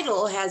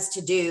title has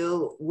to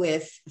do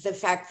with the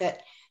fact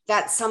that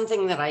that's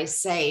something that I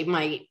say.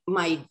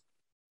 My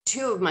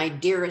two of my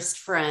dearest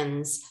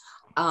friends,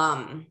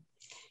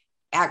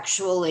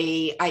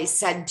 actually, I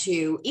said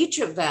to each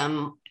of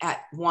them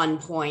at one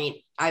point,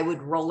 I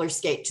would roller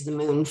skate to the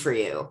moon for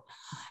you.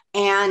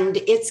 And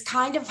it's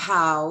kind of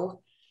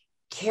how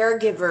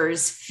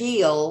caregivers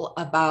feel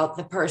about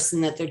the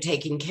person that they're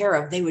taking care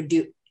of. They would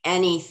do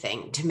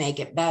anything to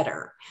make it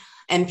better.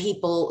 And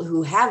people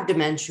who have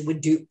dementia would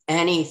do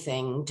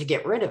anything to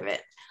get rid of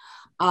it.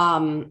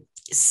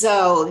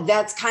 So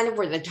that's kind of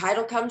where the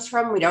title comes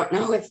from. We don't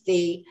know if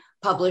the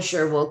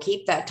publisher will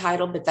keep that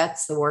title, but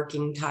that's the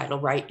working title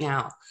right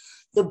now.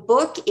 The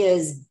book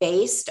is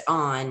based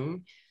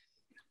on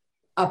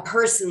a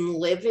person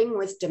living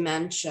with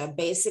dementia,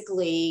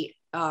 basically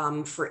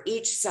for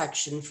each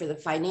section, for the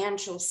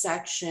financial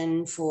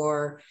section,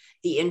 for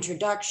the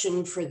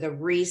introduction, for the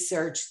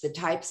research, the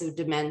types of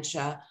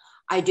dementia.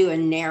 I do a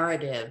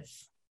narrative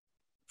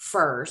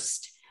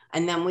first,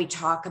 and then we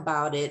talk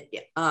about it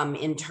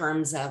in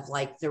terms of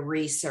like the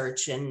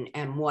research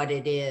and what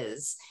it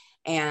is.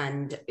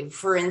 And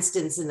for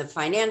instance, in the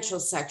financial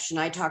section,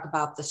 I talk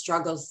about the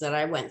struggles that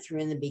I went through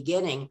in the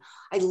beginning.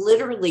 I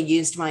literally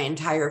used my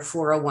entire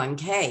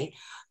 401k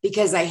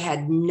because I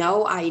had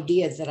no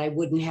idea that I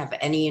wouldn't have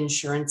any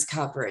insurance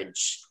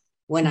coverage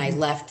when I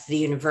left the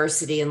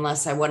university,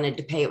 unless I wanted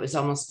to pay. It was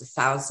almost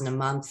 $1,000 a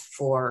month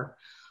for,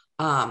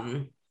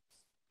 I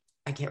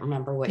can't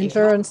remember what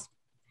insurance.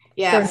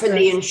 Yeah, for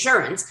the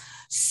insurance.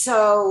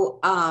 So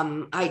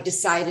I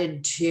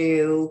decided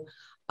to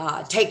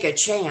take a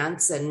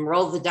chance and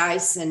roll the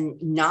dice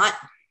and not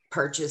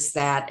purchase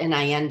that. And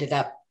I ended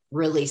up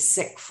really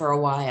sick for a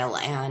while,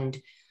 and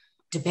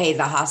to pay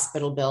the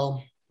hospital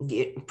bill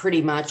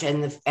pretty much,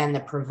 and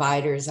the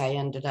providers, I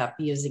ended up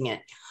using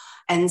it.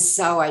 And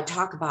so I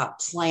talk about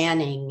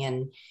planning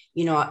and,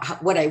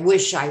 what I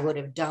wish I would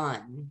have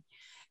done.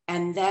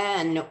 And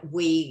then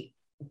we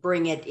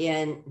bring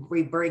in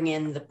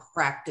the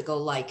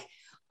practical, like,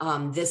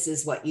 this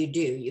is what you do.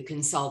 You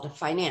consult a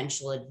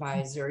financial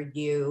advisor,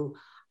 you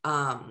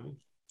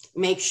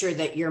make sure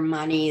that your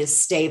money is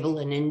stable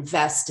and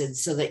invested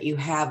so that you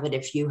have it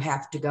if you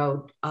have to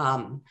go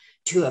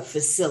to a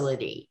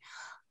facility.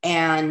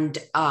 And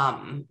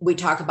we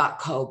talk about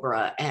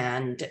COBRA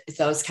and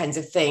those kinds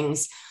of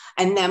things.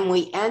 And then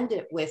we end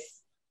it with,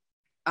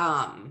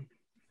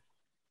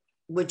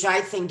 which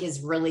I think is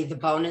really the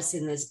bonus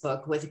in this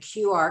book, with a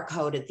QR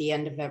code at the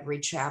end of every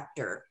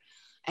chapter.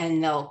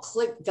 And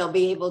they'll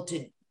be able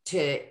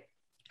to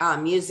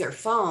use their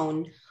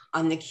phone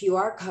on the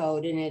QR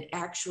code, and it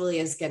actually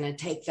is going to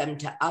take them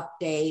to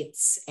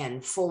updates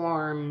and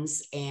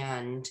forms.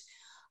 And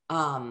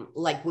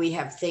like, we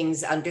have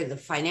things under the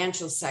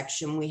financial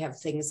section, we have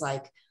things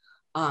like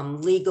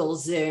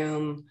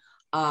LegalZoom,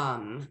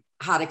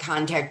 how to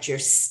contact your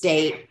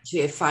state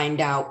to find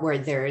out where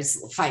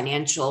there's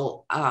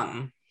financial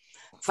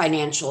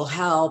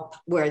help,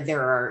 where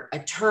there are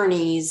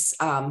attorneys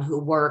who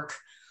work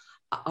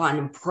on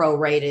a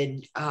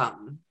prorated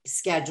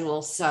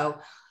schedule. So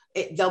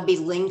there'll be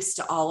links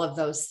to all of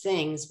those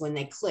things when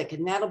they click,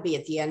 and that'll be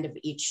at the end of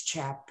each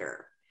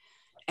chapter.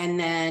 And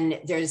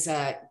then there's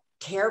a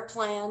care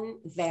plan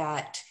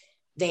that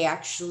they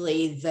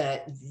actually,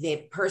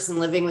 the person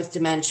living with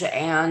dementia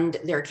and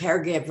their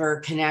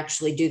caregiver can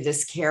actually do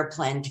this care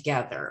plan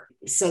together,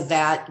 so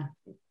that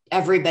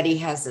everybody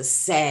has a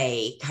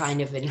say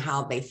kind of in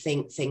how they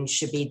think things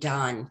should be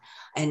done.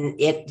 And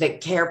the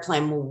care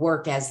plan will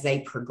work as they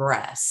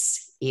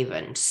progress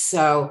even.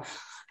 So,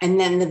 and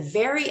then the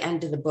very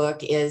end of the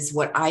book is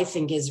what I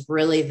think is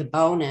really the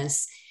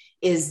bonus,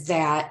 is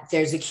that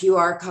there's a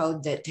QR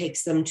code that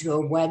takes them to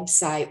a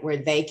website where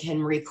they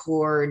can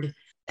record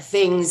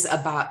things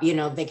about,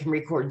 they can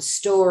record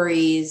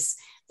stories,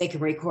 they can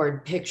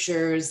record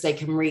pictures, they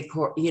can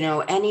record,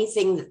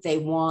 anything that they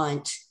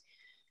want,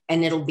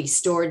 and it'll be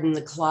stored in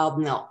the cloud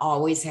and they'll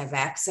always have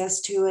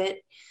access to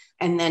it.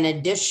 And then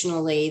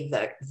additionally,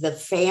 the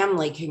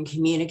family can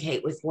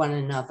communicate with one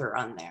another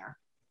on there.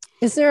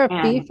 Is there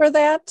a fee for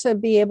that to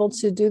be able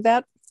to do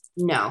that?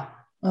 No.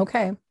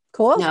 Okay,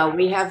 cool. No,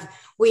 we have,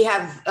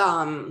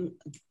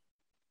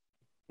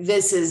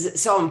 this is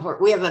so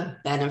important. We have a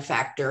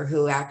benefactor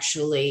who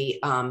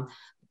actually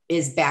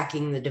is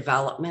backing the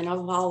development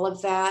of all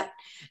of that.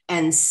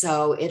 And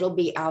so it'll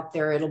be out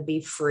there. It'll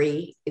be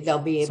free. They'll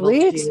be able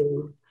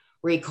to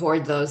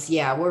record those.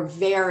 Yeah, we're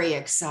very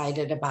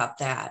excited about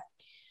that,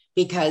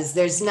 because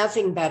there's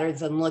nothing better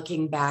than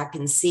looking back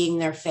and seeing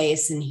their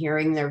face and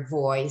hearing their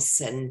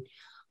voice and,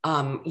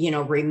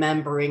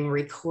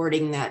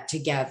 recording that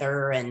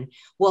together. And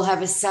we'll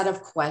have a set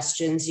of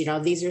questions.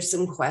 These are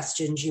some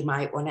questions you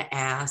might want to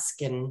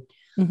ask. And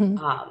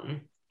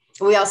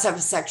we also have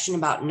a section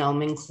about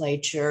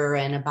nomenclature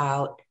and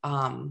about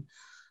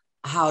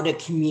how to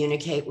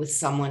communicate with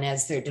someone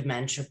as their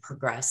dementia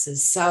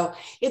progresses. So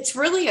it's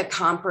really a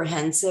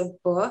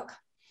comprehensive book.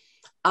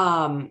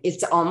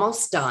 It's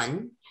almost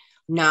done.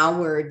 Now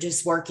we're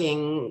just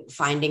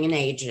finding an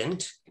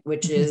agent,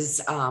 which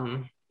is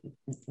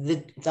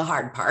the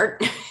hard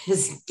part,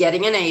 is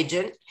getting an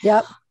agent.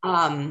 Yep.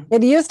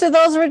 Get used to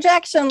those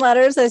rejection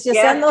letters as you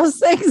send those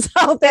things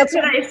out. That's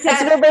what I said.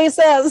 That's what everybody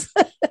says.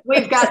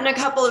 We've gotten a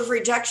couple of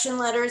rejection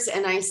letters,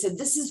 and I said,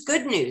 this is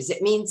good news.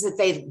 It means that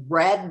they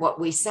read what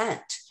we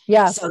sent.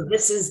 Yeah. So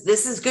this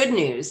is good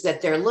news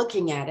that they're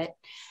looking at it.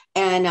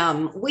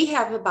 And we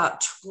have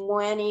about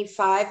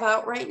 25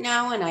 out right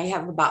now, and I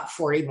have about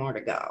 40 more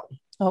to go.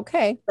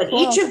 Okay. But cool.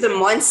 Each of them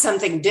wants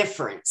something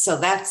different. So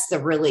that's the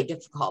really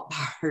difficult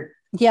part.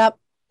 Yep.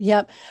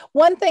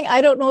 One thing,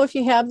 I don't know if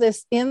you have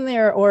this in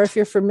there or if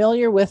you're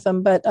familiar with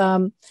them, but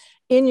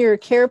in your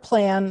care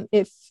plan,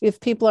 if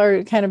people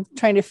are kind of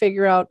trying to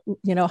figure out,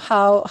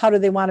 how do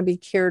they want to be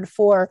cared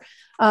for,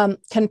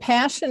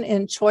 Compassion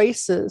and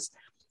Choices,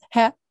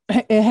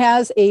 it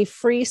has a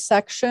free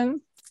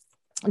section,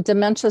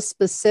 dementia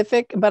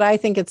specific, but I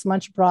think it's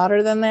much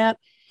broader than that.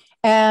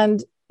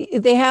 And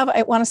they have,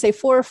 I want to say,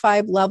 4 or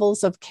 5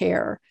 levels of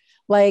care.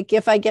 Like,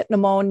 if I get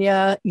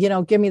pneumonia,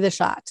 give me the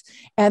shot.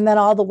 And then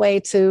all the way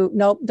to,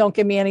 nope, don't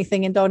give me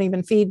anything and don't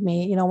even feed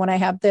me, when I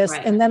have this.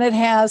 Right. And then it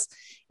has,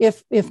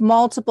 if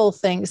multiple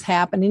things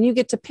happen, and you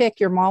get to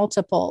pick your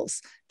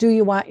multiples, do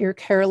you want your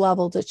care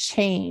level to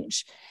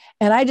change?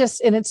 And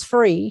it's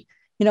free,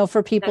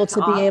 for people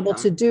to be able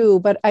to do.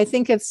 But I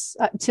think it's,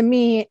 to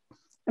me,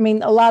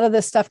 a lot of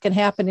this stuff can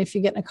happen if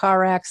you get in a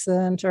car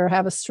accident or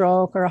have a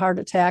stroke or a heart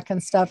attack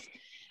and stuff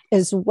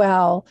as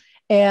well.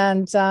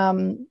 And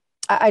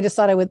I just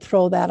thought I would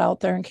throw that out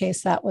there in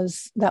case that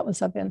was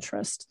of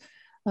interest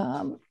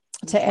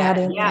to add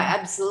in. Yeah,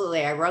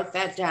 absolutely. I wrote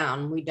that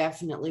down. We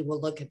definitely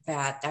will look at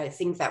that. I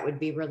think that would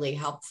be really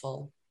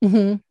helpful.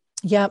 Mm-hmm.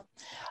 Yep.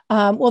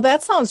 Well,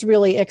 that sounds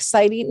really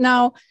exciting.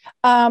 Now,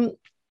 I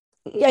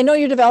know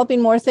you're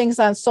developing more things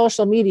on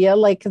social media,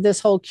 like this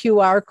whole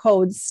QR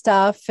code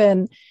stuff.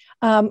 And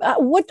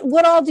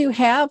what all do you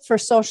have for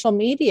social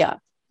media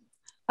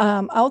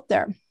out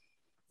there?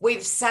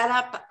 We've set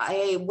up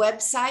a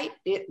website.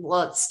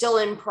 It's still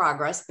in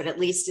progress, but at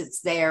least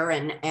it's there.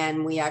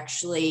 And we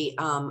actually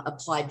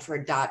applied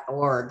for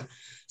 .org.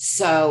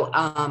 So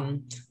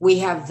we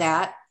have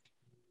that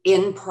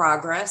in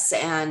progress,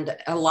 and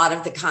a lot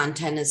of the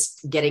content is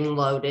getting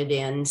loaded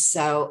in.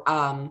 So,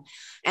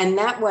 and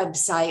that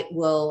website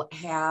will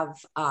have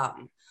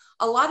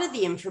a lot of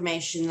the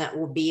information that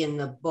will be in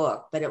the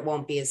book, but it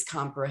won't be as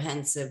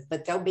comprehensive,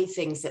 but there'll be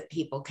things that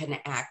people can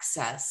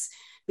access,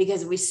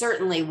 because we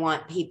certainly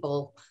want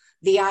people.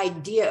 The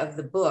idea of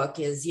the book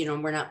is,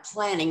 we're not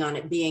planning on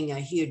it being a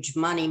huge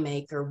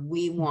moneymaker.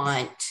 We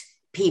want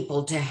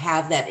people to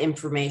have that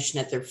information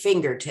at their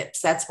fingertips.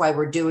 That's why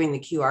we're doing the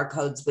QR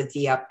codes with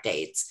the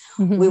updates.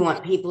 Mm-hmm. We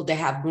want people to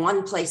have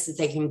one place that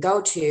they can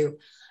go to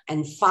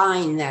and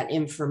find that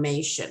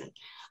information.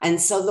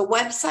 And so the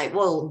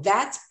website,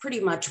 that's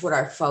pretty much what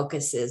our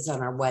focus is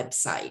on our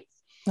website.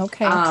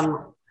 Okay.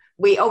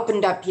 We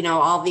opened up,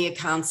 all the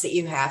accounts that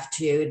you have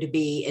to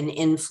be an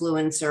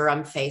influencer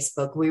on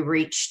Facebook. We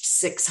reached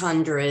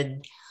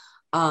 600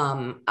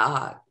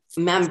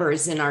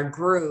 members in our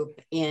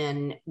group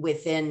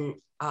within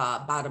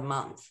about a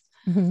month.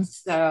 Mm-hmm.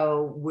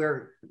 So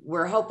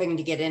we're hoping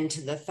to get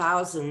into the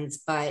thousands,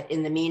 but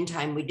in the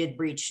meantime, we did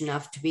reach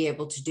enough to be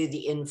able to do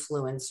the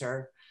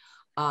influencer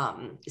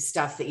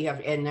stuff that you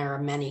have, and there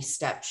are many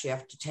steps you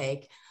have to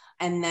take.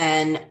 And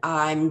then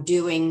I'm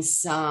doing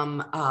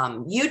some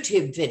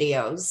YouTube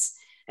videos,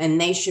 and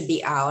they should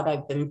be out.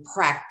 I've been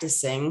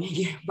practicing.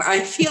 I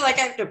feel like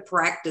I have to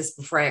practice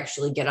before I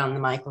actually get on the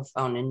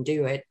microphone and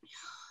do it.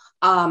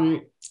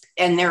 And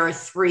there are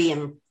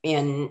 3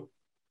 in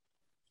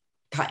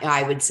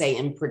I would say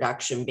in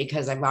production,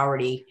 because I've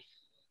already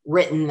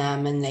written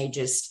them, and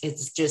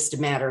it's just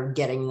a matter of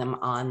getting them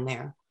on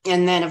there.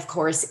 And then of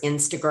course,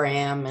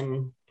 Instagram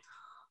and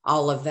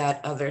all of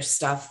that other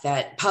stuff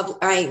that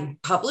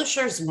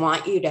publishers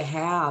want you to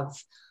have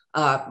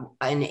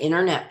an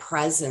internet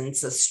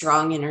presence, a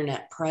strong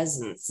internet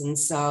presence. And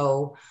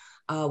so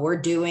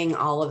we're doing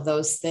all of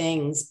those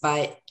things,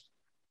 but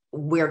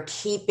we're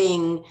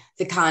keeping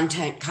the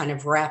content kind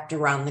of wrapped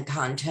around the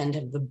content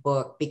of the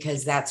book,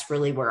 because that's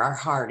really where our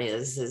heart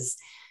is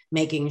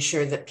making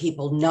sure that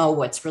people know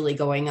what's really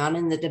going on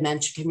in the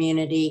dementia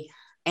community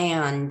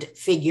and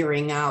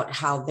figuring out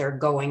how they're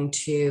going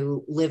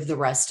to live the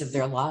rest of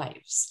their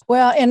lives.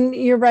 Well, and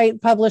you're right.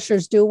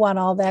 Publishers do want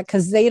all that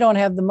because they don't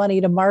have the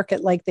money to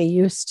market like they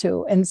used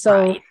to. And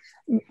so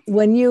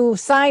when you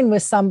sign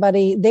with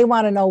somebody, they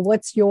want to know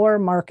what's your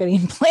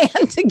marketing plan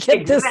to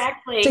get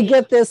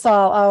this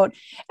all out.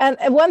 And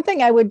one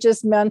thing I would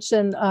just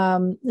mention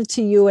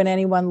to you and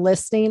anyone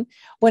listening,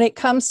 when it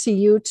comes to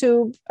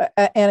YouTube,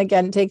 and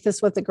again, take this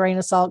with a grain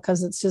of salt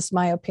because it's just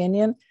my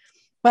opinion,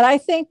 but I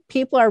think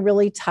people are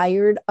really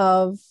tired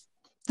of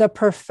the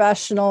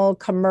professional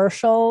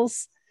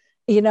commercials,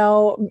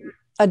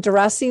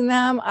 addressing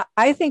them.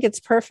 I think it's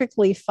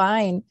perfectly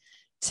fine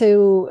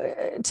to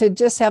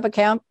just have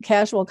a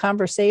casual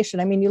conversation.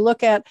 I mean, you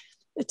look at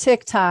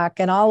TikTok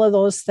and all of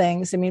those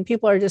things. I mean,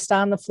 people are just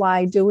on the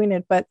fly doing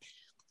it, but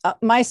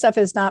my stuff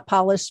is not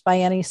polished by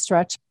any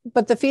stretch.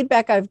 But the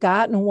feedback I've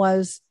gotten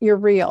was, you're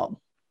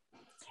real.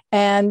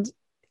 And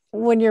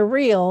when you're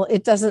real,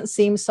 it doesn't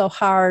seem so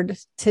hard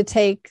to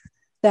take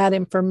that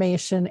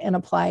information and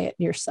apply it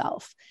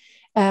yourself.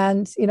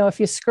 And, if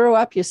you screw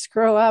up, you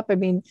screw up. I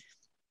mean,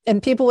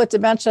 and people with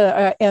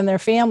dementia and their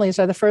families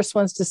are the first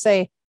ones to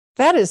say,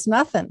 that is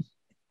nothing.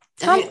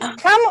 Come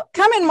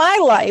in my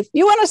life.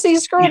 You want to see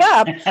screwed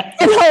up,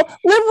 live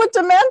with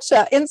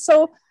dementia. And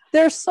so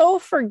they're so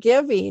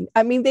forgiving.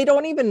 I mean, they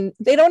don't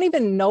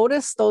even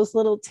notice those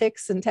little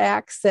ticks and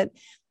tacks that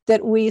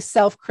we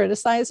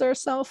self-criticize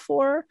ourselves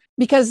for,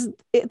 because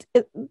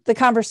the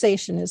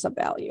conversation is of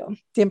value,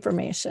 the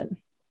information.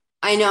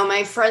 I know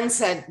my friend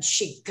said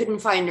she couldn't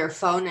find her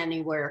phone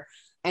anywhere.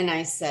 And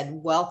I said,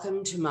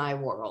 welcome to my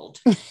world.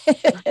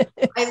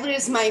 I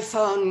lose my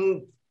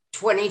phone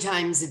 20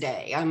 times a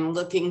day. I'm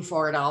looking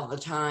for it all the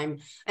time.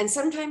 And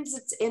sometimes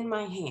it's in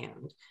my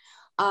hand.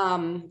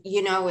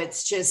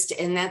 It's just,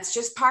 and that's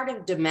just part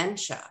of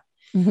dementia.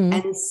 Mm-hmm.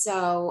 And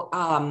so,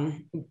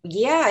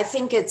 I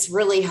think it's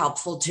really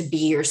helpful to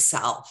be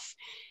yourself.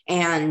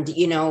 And,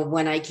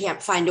 when I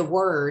can't find a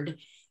word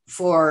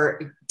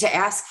to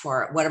ask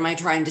for it, what am I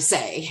trying to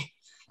say?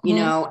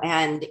 Mm-hmm.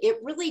 And it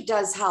really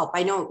does help.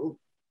 I know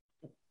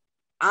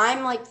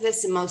I'm like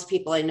this, and most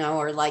people I know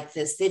are like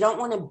this. They don't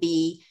want to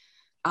be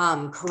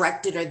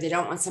corrected, or they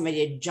don't want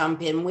somebody to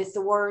jump in with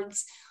the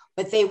words,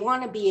 but they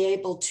want to be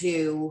able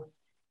to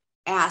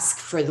ask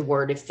for the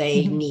word if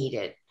they mm-hmm. need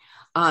it.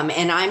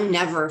 And I'm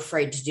never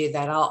afraid to do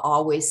that. I'll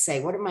always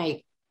say, what am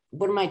I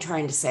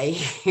trying to say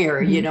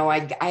here?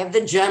 Mm-hmm. I have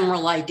the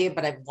general idea,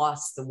 but I've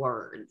lost the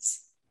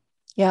words.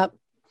 Yep.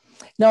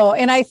 No.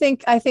 And I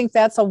think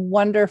that's a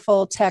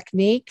wonderful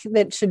technique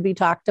that should be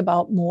talked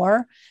about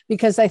more,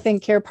 because I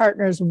think care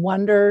partners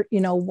wonder,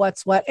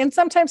 what's what. And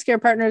sometimes care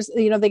partners,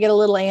 they get a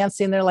little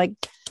antsy and they're like,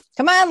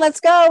 come on, let's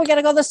go. We got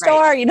to go to the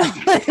store.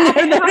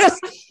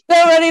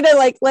 They're ready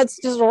to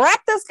let's just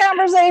wrap this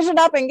conversation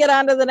up and get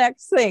on to the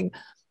next thing.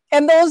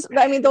 And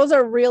those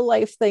are real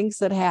life things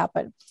that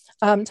happen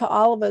to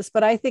all of us.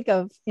 But I think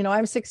of,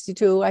 I'm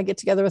 62. I get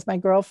together with my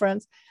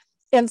girlfriends,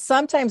 and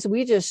sometimes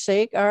we just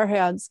shake our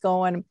heads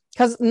going,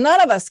 because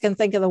none of us can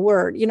think of the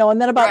word,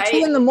 and then about 2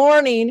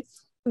 a.m,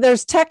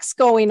 there's text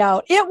going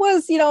out. It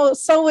was,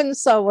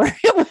 so-and-so, or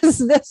it was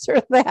this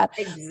or that.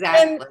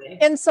 Exactly.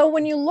 And so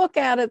when you look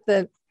at it,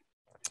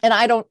 and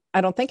I don't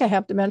think I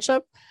have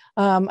dementia.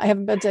 I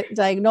haven't been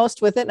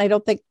diagnosed with it, and I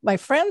don't think my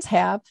friends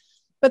have,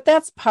 but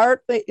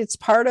it's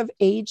part of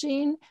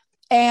aging.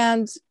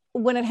 And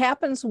when it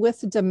happens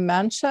with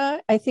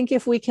dementia, I think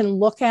if we can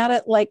look at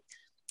it like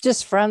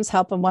just friends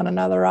helping one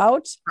another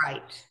out,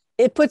 right,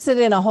 it puts it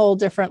in a whole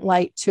different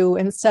light too,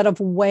 instead of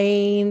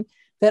weighing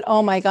that,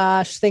 oh my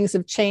gosh, things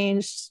have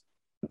changed.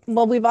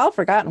 Well, we've all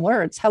forgotten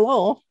words.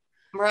 Hello.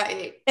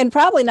 Right. And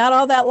probably not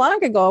all that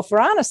long ago, if we're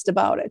honest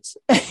about it.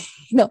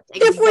 Exactly.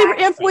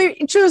 if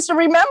we choose to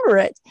remember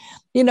it,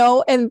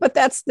 but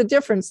that's the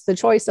difference, the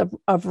choice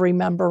of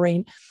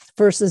remembering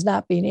versus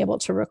not being able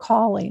to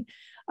recalling.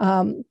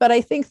 But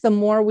I think the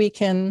more we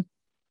can,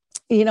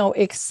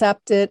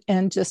 accept it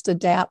and just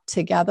adapt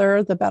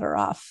together, the better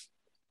off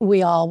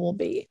we all will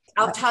be.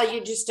 I'll tell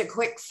you just a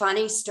quick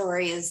funny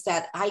story is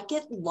that I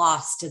get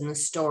lost in the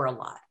store a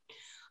lot.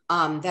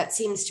 That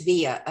seems to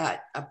be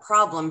a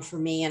problem for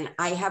me. And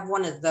I have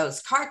one of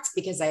those carts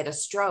because I had a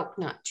stroke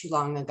not too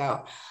long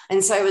ago.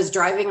 And so I was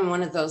driving in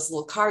one of those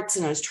little carts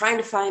and I was trying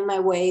to find my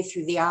way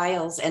through the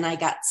aisles, and I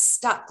got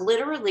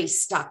literally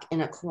stuck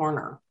in a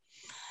corner.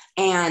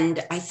 And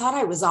I thought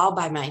I was all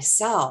by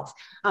myself.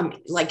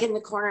 Like in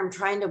the corner, I'm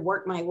trying to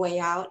work my way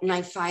out. And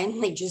I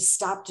finally just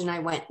stopped and I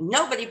went,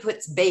 nobody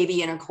puts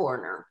baby in a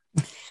corner.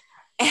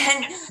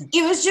 And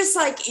it was just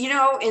like,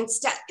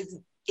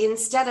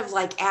 instead of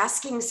like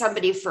asking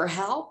somebody for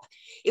help,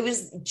 it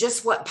was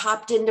just what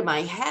popped into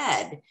my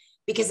head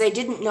because I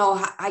didn't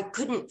know I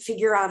couldn't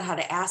figure out how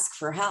to ask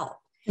for help.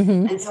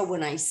 Mm-hmm. And so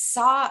when I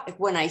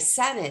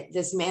said it,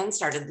 this man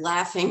started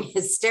laughing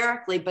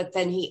hysterically, but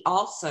then he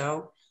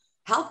also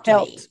helped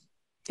me.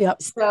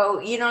 Yep.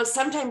 So,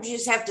 sometimes you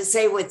just have to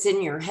say what's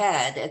in your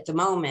head at the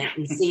moment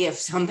and see if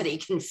somebody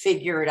can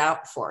figure it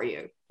out for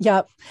you.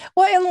 Yep.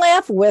 Well, and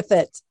laugh with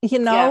it.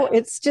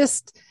 It's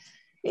just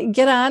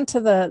get on to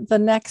the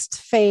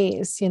next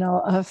phase,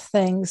 of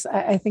things,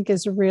 I think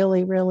is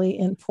really, really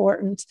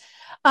important.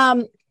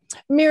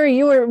 Mary,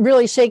 you were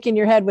really shaking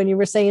your head when you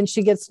were saying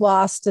she gets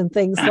lost and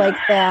things like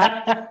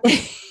that.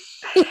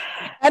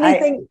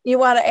 Anything you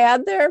want to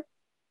add there?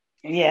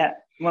 Yeah.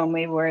 When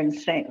we were in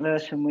St.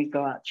 Louis and we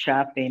go out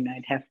shopping,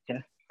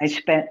 I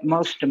spent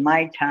most of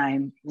my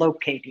time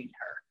locating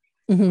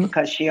her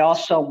because she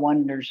also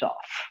wanders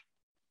off.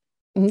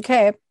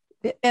 Okay.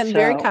 And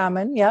very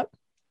common. Yep.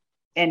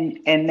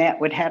 And that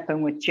would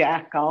happen with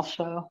Jack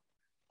also.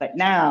 But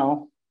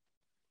now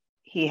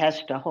he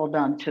has to hold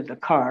on to the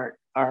cart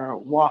or a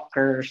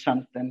walker or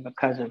something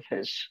because of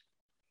his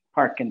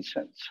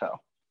Parkinson's.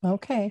 So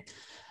okay.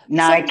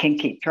 Now I can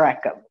keep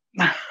track of it.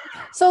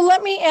 So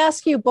let me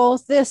ask you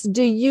both this.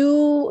 Do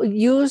you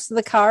use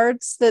the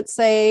cards that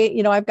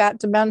say, I've got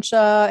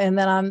dementia, and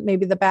then on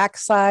maybe the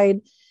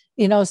backside,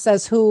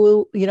 says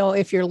who,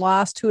 if you're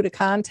lost, who to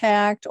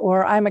contact,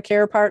 or I'm a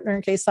care partner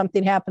in case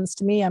something happens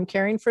to me, I'm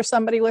caring for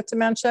somebody with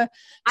dementia.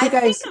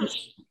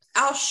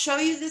 I'll show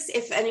you this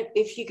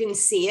if you can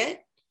see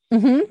it.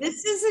 Mm-hmm.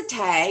 This is a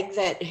tag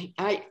that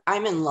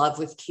I'm in love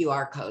with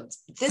QR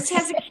codes. This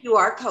has a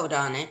QR code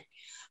on it.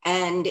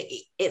 And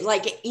it,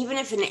 like, even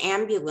if an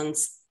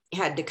ambulance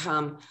had to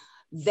come,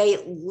 they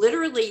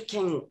literally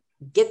can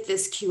get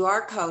this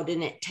QR code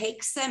and it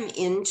takes them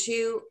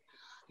into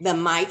the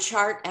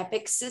MyChart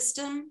Epic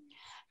system.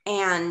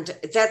 And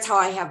that's how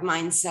I have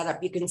mine set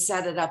up. You can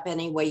set it up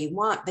any way you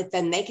want, but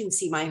then they can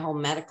see my whole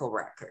medical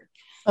record.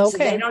 Okay. So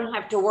they don't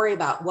have to worry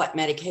about what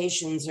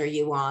medications are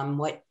you on,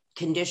 what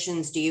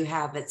conditions do you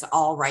have. It's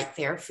all right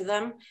there for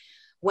them.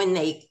 When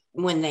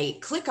they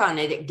click on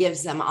it, it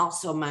gives them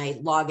also my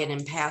login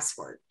and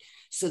password.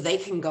 So they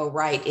can go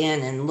right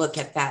in and look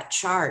at that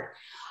chart.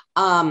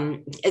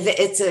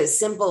 It's a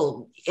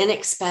simple,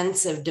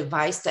 inexpensive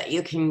device that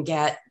you can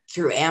get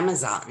through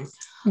Amazon.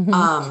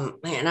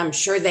 Mm-hmm. And I'm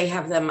sure they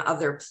have them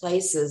other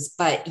places,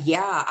 but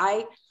yeah,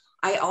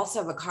 I also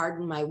have a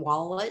card in my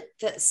wallet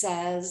that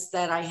says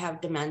that I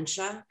have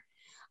dementia.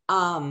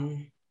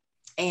 And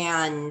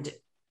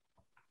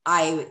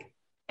I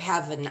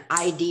have an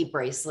ID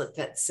bracelet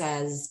that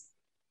says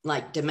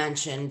like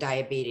dementia and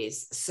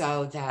diabetes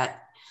so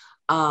that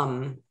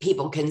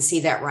people can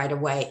see that right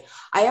away.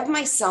 I have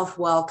myself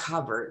well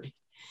covered.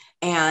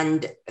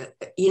 And,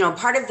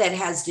 part of that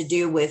has to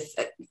do with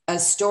a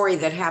story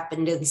that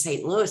happened in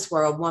St. Louis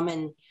where a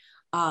woman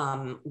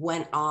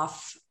went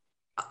off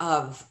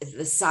of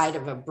the side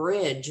of a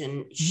bridge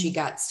and she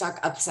got stuck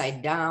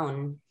upside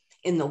down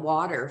in the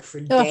water for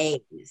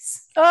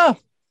days. Oh.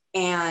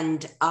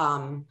 And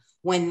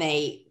when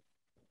they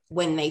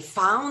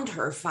found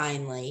her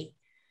finally,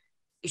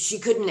 she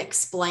couldn't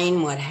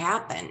explain what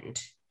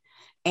happened.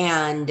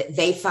 And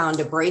they found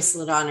a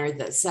bracelet on her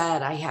that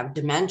said, I have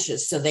dementia.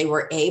 So they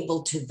were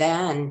able to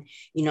then,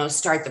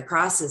 start the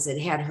process.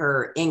 It had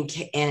her in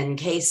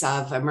case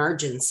of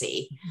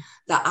emergency.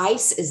 The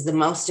ice is the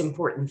most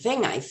important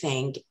thing, I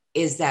think,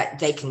 is that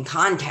they can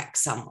contact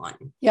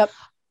someone. Yep.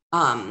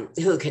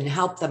 Who can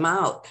help them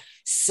out.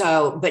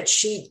 So, but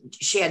she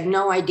had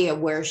no idea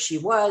where she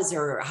was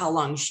or how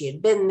long she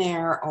had been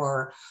there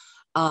or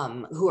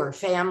who her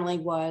family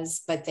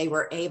was, but they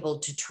were able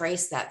to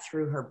trace that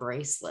through her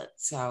bracelet.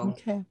 So,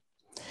 okay.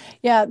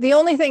 Yeah. The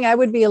only thing I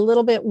would be a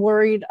little bit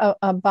worried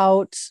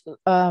about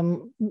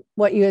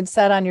what you had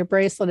said on your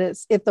bracelet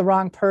is if the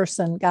wrong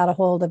person got a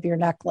hold of your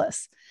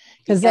necklace,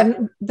 because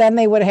then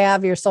they would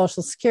have your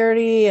social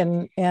security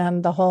and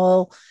the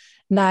whole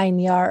 9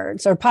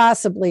 yards, or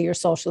possibly your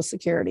social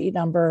security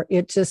number.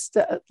 It just,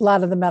 a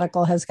lot of the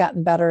medical has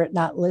gotten better at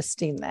not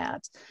listing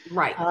that.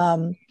 Right.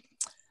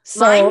 So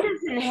mine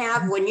doesn't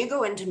have, when you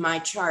go into my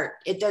chart,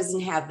 it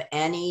doesn't have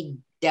any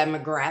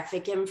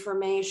demographic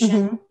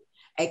information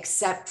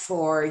except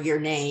for your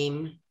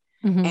name.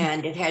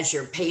 And it has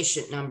your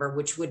patient number,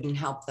 which wouldn't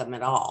help them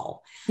at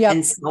all. Yep.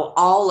 And so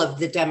all of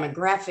the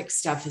demographic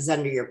stuff is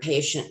under your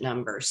patient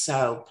number.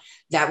 So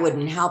that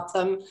wouldn't help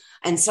them.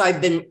 And so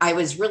I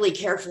was really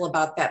careful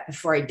about that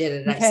before I did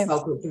it. Okay. I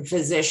spoke with the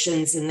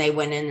physicians and they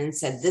went in and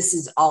said, this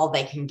is all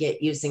they can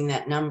get using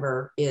that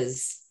number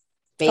is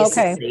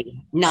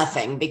basically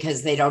nothing,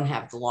 because they don't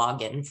have the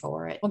login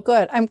for it. Well,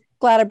 good. I'm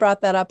glad I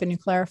brought that up and you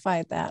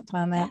clarified that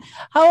on that.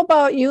 How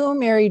about you,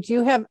 Mary? Do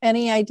you have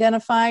any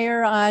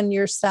identifier on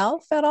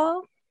yourself at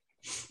all?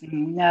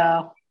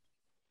 No,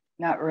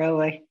 not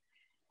really.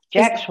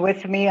 Jack's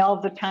with me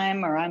all the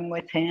time, or I'm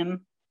with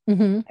him. I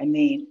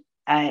mean,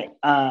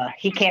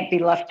 he can't be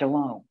left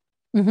alone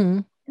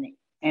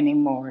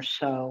anymore.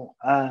 So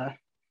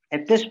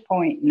at this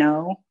point,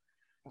 no.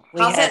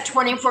 How's that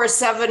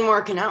 24/7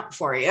 working out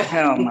for you?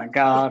 Oh my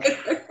God.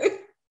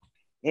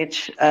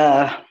 It's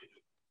a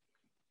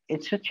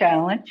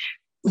challenge.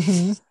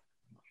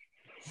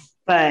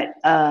 But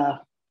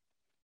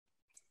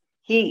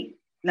we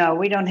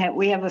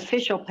have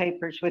official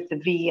papers with the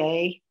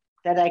VA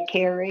that I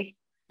carry,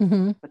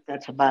 but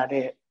that's about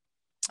it.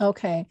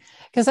 Okay.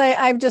 Because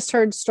I've just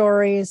heard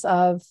stories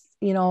of,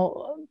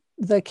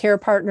 the care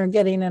partner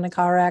getting in a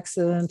car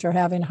accident or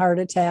having a heart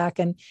attack.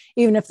 And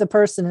even if the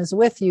person is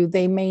with you,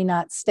 they may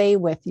not stay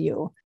with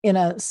you in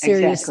a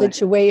serious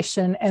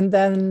situation. And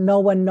then no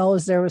one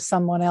knows there was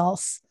someone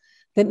else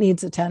that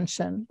needs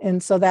attention.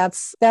 And so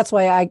that's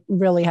why I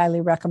really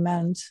highly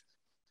recommend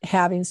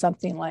having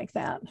something like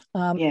that.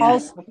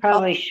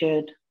 Probably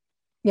should.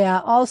 Yeah.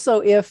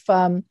 Also, if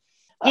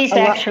he's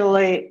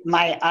actually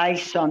my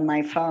ice on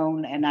my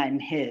phone and I'm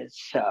his.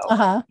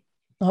 So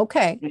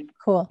okay,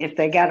 cool. If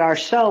they got our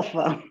cell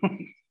phone.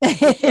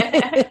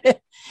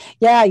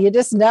 Yeah, you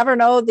just never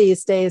know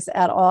these days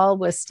at all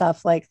with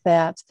stuff like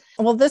that.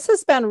 Well, this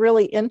has been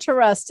really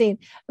interesting.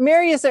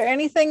 Mary, is there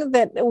anything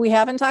that we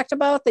haven't talked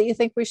about that you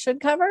think we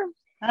should cover?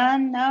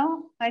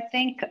 No, I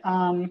think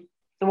the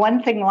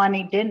one thing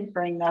Lonni didn't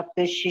bring up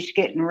is she's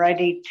getting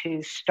ready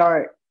to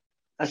start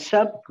a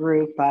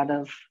subgroup out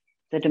of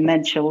the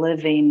dementia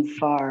living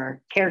for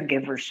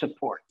caregiver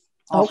support.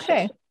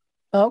 Also.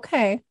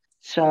 Okay.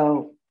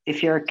 So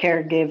if you're a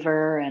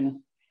caregiver, and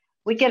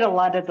we get a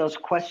lot of those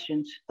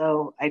questions,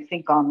 though, I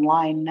think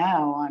online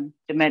now on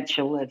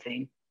dementia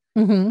living,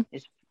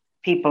 is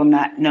people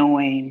not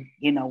knowing,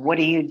 what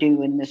do you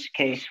do in this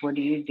case? What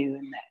do you do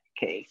in that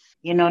case?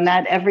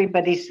 Not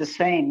everybody's the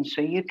same. So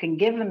you can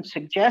give them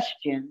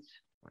suggestions,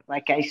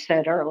 like I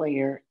said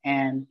earlier,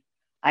 and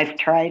I've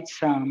tried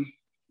some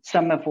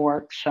have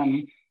worked,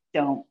 some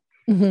don't.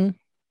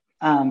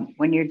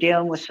 When you're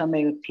dealing with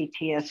somebody with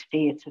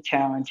PTSD, it's a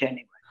challenge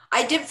anyway.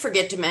 I did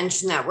forget to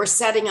mention that we're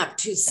setting up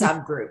 2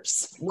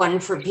 subgroups, one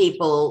for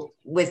people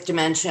with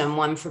dementia and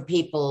one for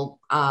people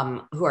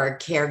who are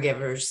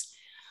caregivers.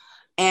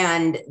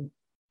 And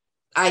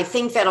I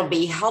think that'll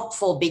be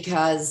helpful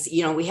because,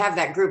 we have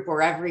that group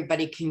where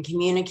everybody can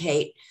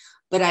communicate.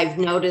 But I've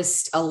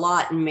noticed a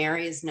lot, and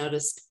Mary has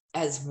noticed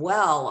as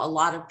well, a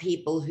lot of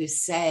people who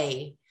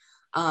say,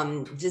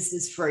 this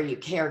is for you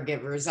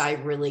caregivers. I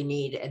really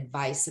need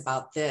advice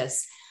about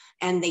this.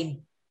 And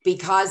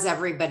because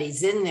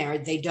everybody's in there,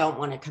 they don't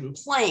want to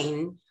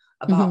complain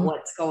about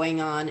what's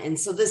going on. And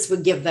so this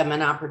would give them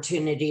an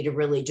opportunity to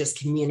really just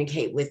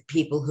communicate with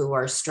people who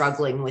are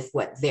struggling with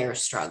what they're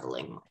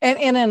struggling with. And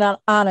in an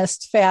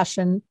honest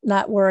fashion,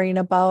 not worrying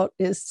about,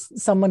 is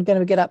someone going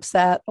to get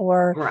upset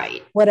or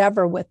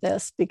whatever with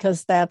this,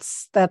 because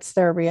that's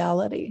their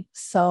reality.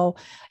 So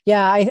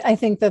yeah, I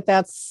think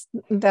that's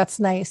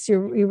nice.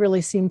 You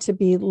really seem to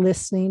be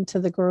listening to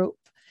the group.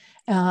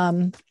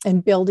 And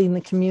building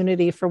the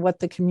community for what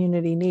the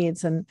community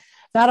needs. And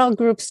not all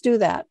groups do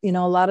that.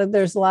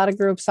 There's a lot of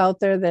groups out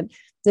there that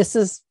this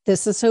is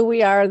who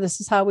we are. This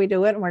is how we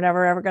do it. And we're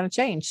never, ever going to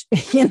change,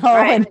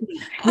 and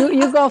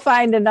you go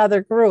find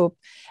another group.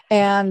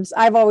 And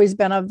I've always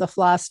been of the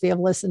philosophy of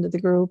listen to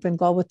the group and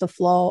go with the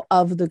flow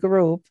of the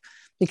group.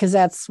 because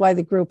that's why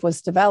the group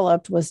was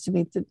developed, was to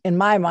meet, in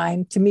my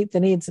mind, to meet the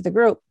needs of the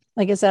group.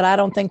 Like I said, I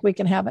don't think we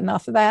can have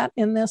enough of that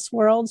in this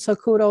world. So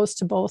kudos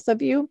to both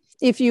of you.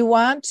 If you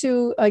want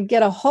to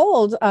get a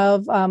hold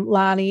of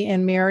Lonni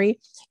and Mary,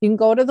 you can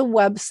go to the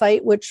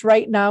website, which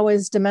right now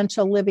is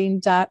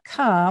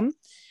dementialiving.com.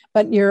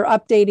 But you're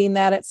updating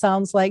that, it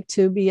sounds like,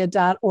 to be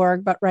a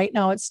 .org. But right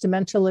now it's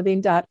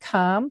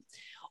dementialiving.com.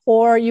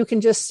 Or you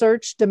can just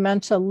search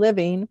Dementia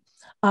Living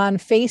on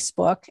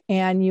Facebook,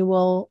 and you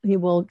will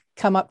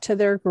come up to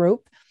their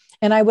group.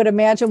 And I would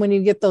imagine when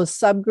you get those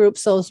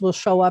subgroups, those will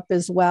show up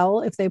as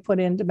well if they put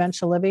in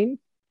Dementia Living.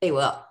 They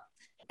will.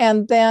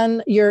 And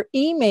then your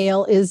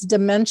email is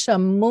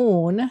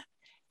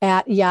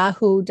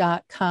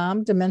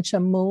dementiamoon@yahoo.com,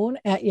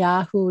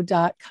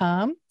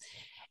 dementiamoon@yahoo.com.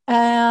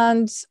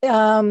 And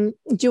do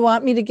you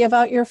want me to give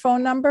out your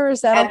phone number? Is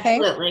that okay?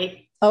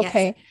 Absolutely.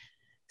 Okay. Yes.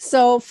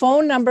 So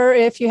phone number,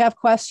 if you have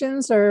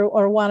questions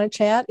or want to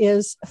chat,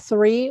 is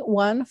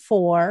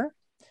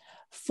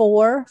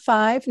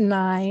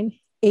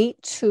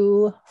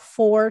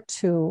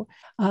 314-459-8242.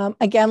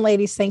 Again,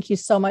 ladies, thank you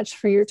so much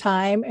for your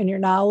time and your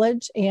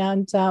knowledge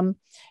and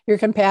your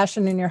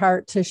compassion and your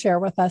heart to share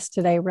with us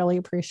today. Really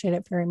appreciate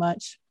it very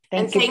much.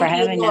 Thank you,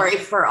 Lori,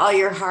 for all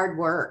your hard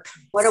work.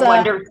 What a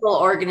wonderful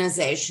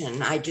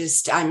organization.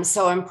 I'm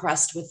so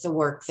impressed with the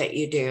work that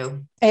you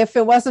do. If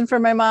it wasn't for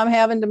my mom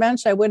having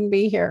dementia, I wouldn't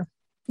be here,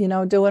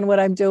 doing what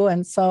I'm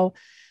doing. So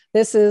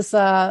this is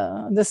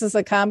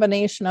a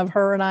combination of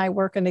her and I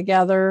working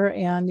together.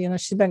 And,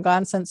 she's been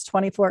gone since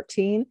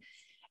 2014.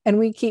 And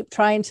we keep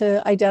trying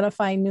to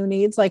identify new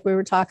needs. Like we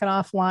were talking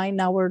offline.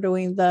 Now we're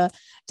doing the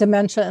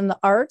dementia in the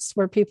arts,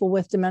 where people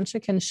with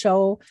dementia can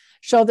show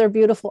their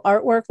beautiful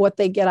artwork, what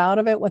they get out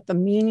of it, what the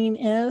meaning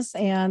is.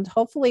 And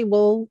hopefully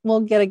we'll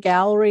get a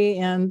gallery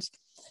and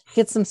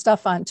get some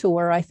stuff on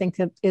tour. I think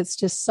that it's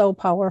just so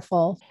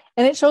powerful.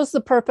 And it shows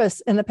the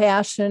purpose and the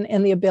passion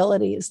and the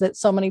abilities that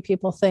so many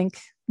people think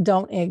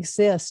don't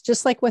exist.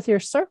 Just like with your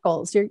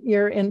circles,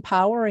 you're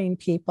empowering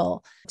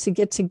people to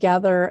get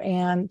together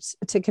and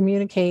to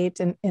communicate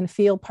and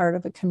feel part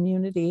of a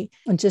community.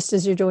 And just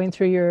as you're doing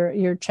through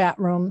your chat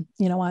room,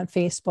 on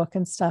Facebook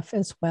and stuff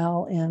as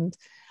well. And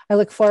I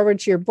look forward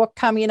to your book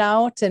coming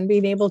out and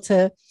being able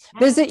to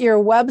visit your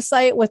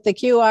website with the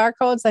QR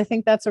codes. I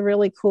think that's a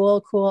really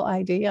cool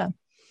idea.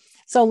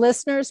 So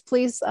listeners,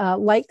 please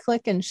like,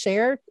 click, and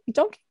share.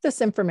 Don't keep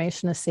this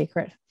information a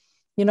secret.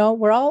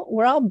 We're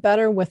all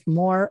better with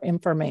more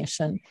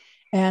information,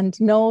 and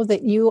know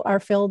that you are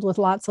filled with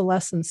lots of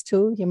lessons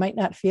too. You might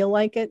not feel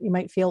like it. You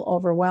might feel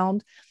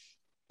overwhelmed,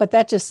 but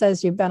that just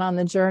says you've been on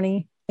the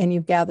journey and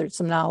you've gathered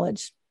some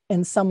knowledge,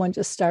 and someone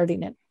just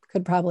starting it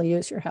could probably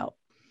use your help.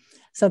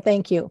 So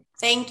thank you.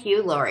 Thank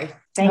you, Lori.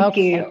 Thank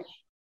you.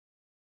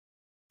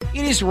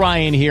 It is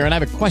Ryan here, and I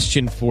have a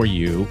question for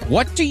you.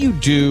 What do you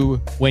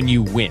do when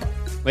you win?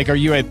 Like, are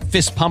you a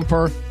fist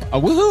pumper, a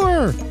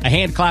woohooer, a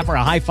hand clapper,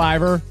 a high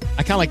fiver?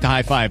 I kind of like the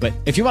high five, but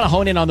if you want to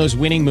hone in on those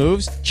winning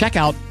moves, check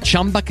out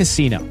Chumba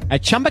Casino.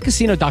 At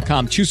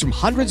ChumbaCasino.com, choose from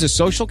hundreds of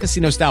social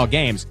casino style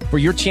games for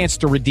your chance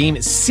to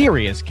redeem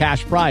serious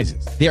cash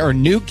prizes. There are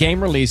new game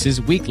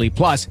releases weekly,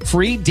 plus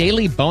free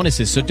daily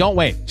bonuses. So don't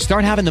wait.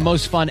 Start having the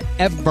most fun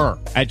ever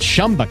at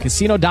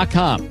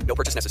ChumbaCasino.com. No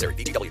purchase necessary.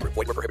 VGW Group.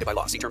 Void where prohibited by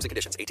law. See terms and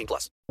conditions.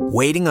 18+.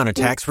 Waiting on a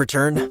tax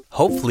return?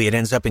 Hopefully it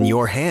ends up in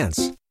your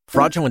hands.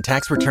 Fraudulent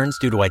tax returns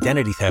due to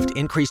identity theft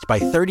increased by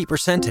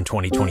 30% in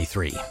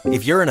 2023.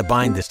 If you're in a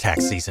bind this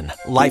tax season,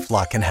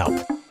 LifeLock can help.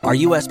 Our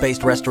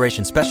U.S.-based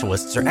restoration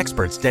specialists are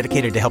experts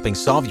dedicated to helping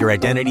solve your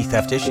identity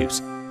theft issues.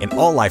 And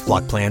all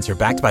LifeLock plans are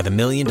backed by the $1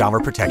 Million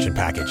Protection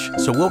Package.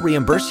 So we'll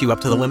reimburse you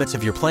up to the limits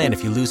of your plan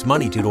if you lose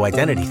money due to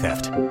identity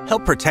theft.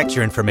 Help protect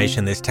your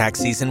information this tax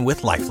season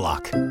with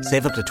LifeLock.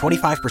 Save up to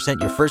 25%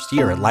 your first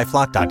year at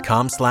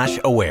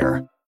LifeLock.com/aware.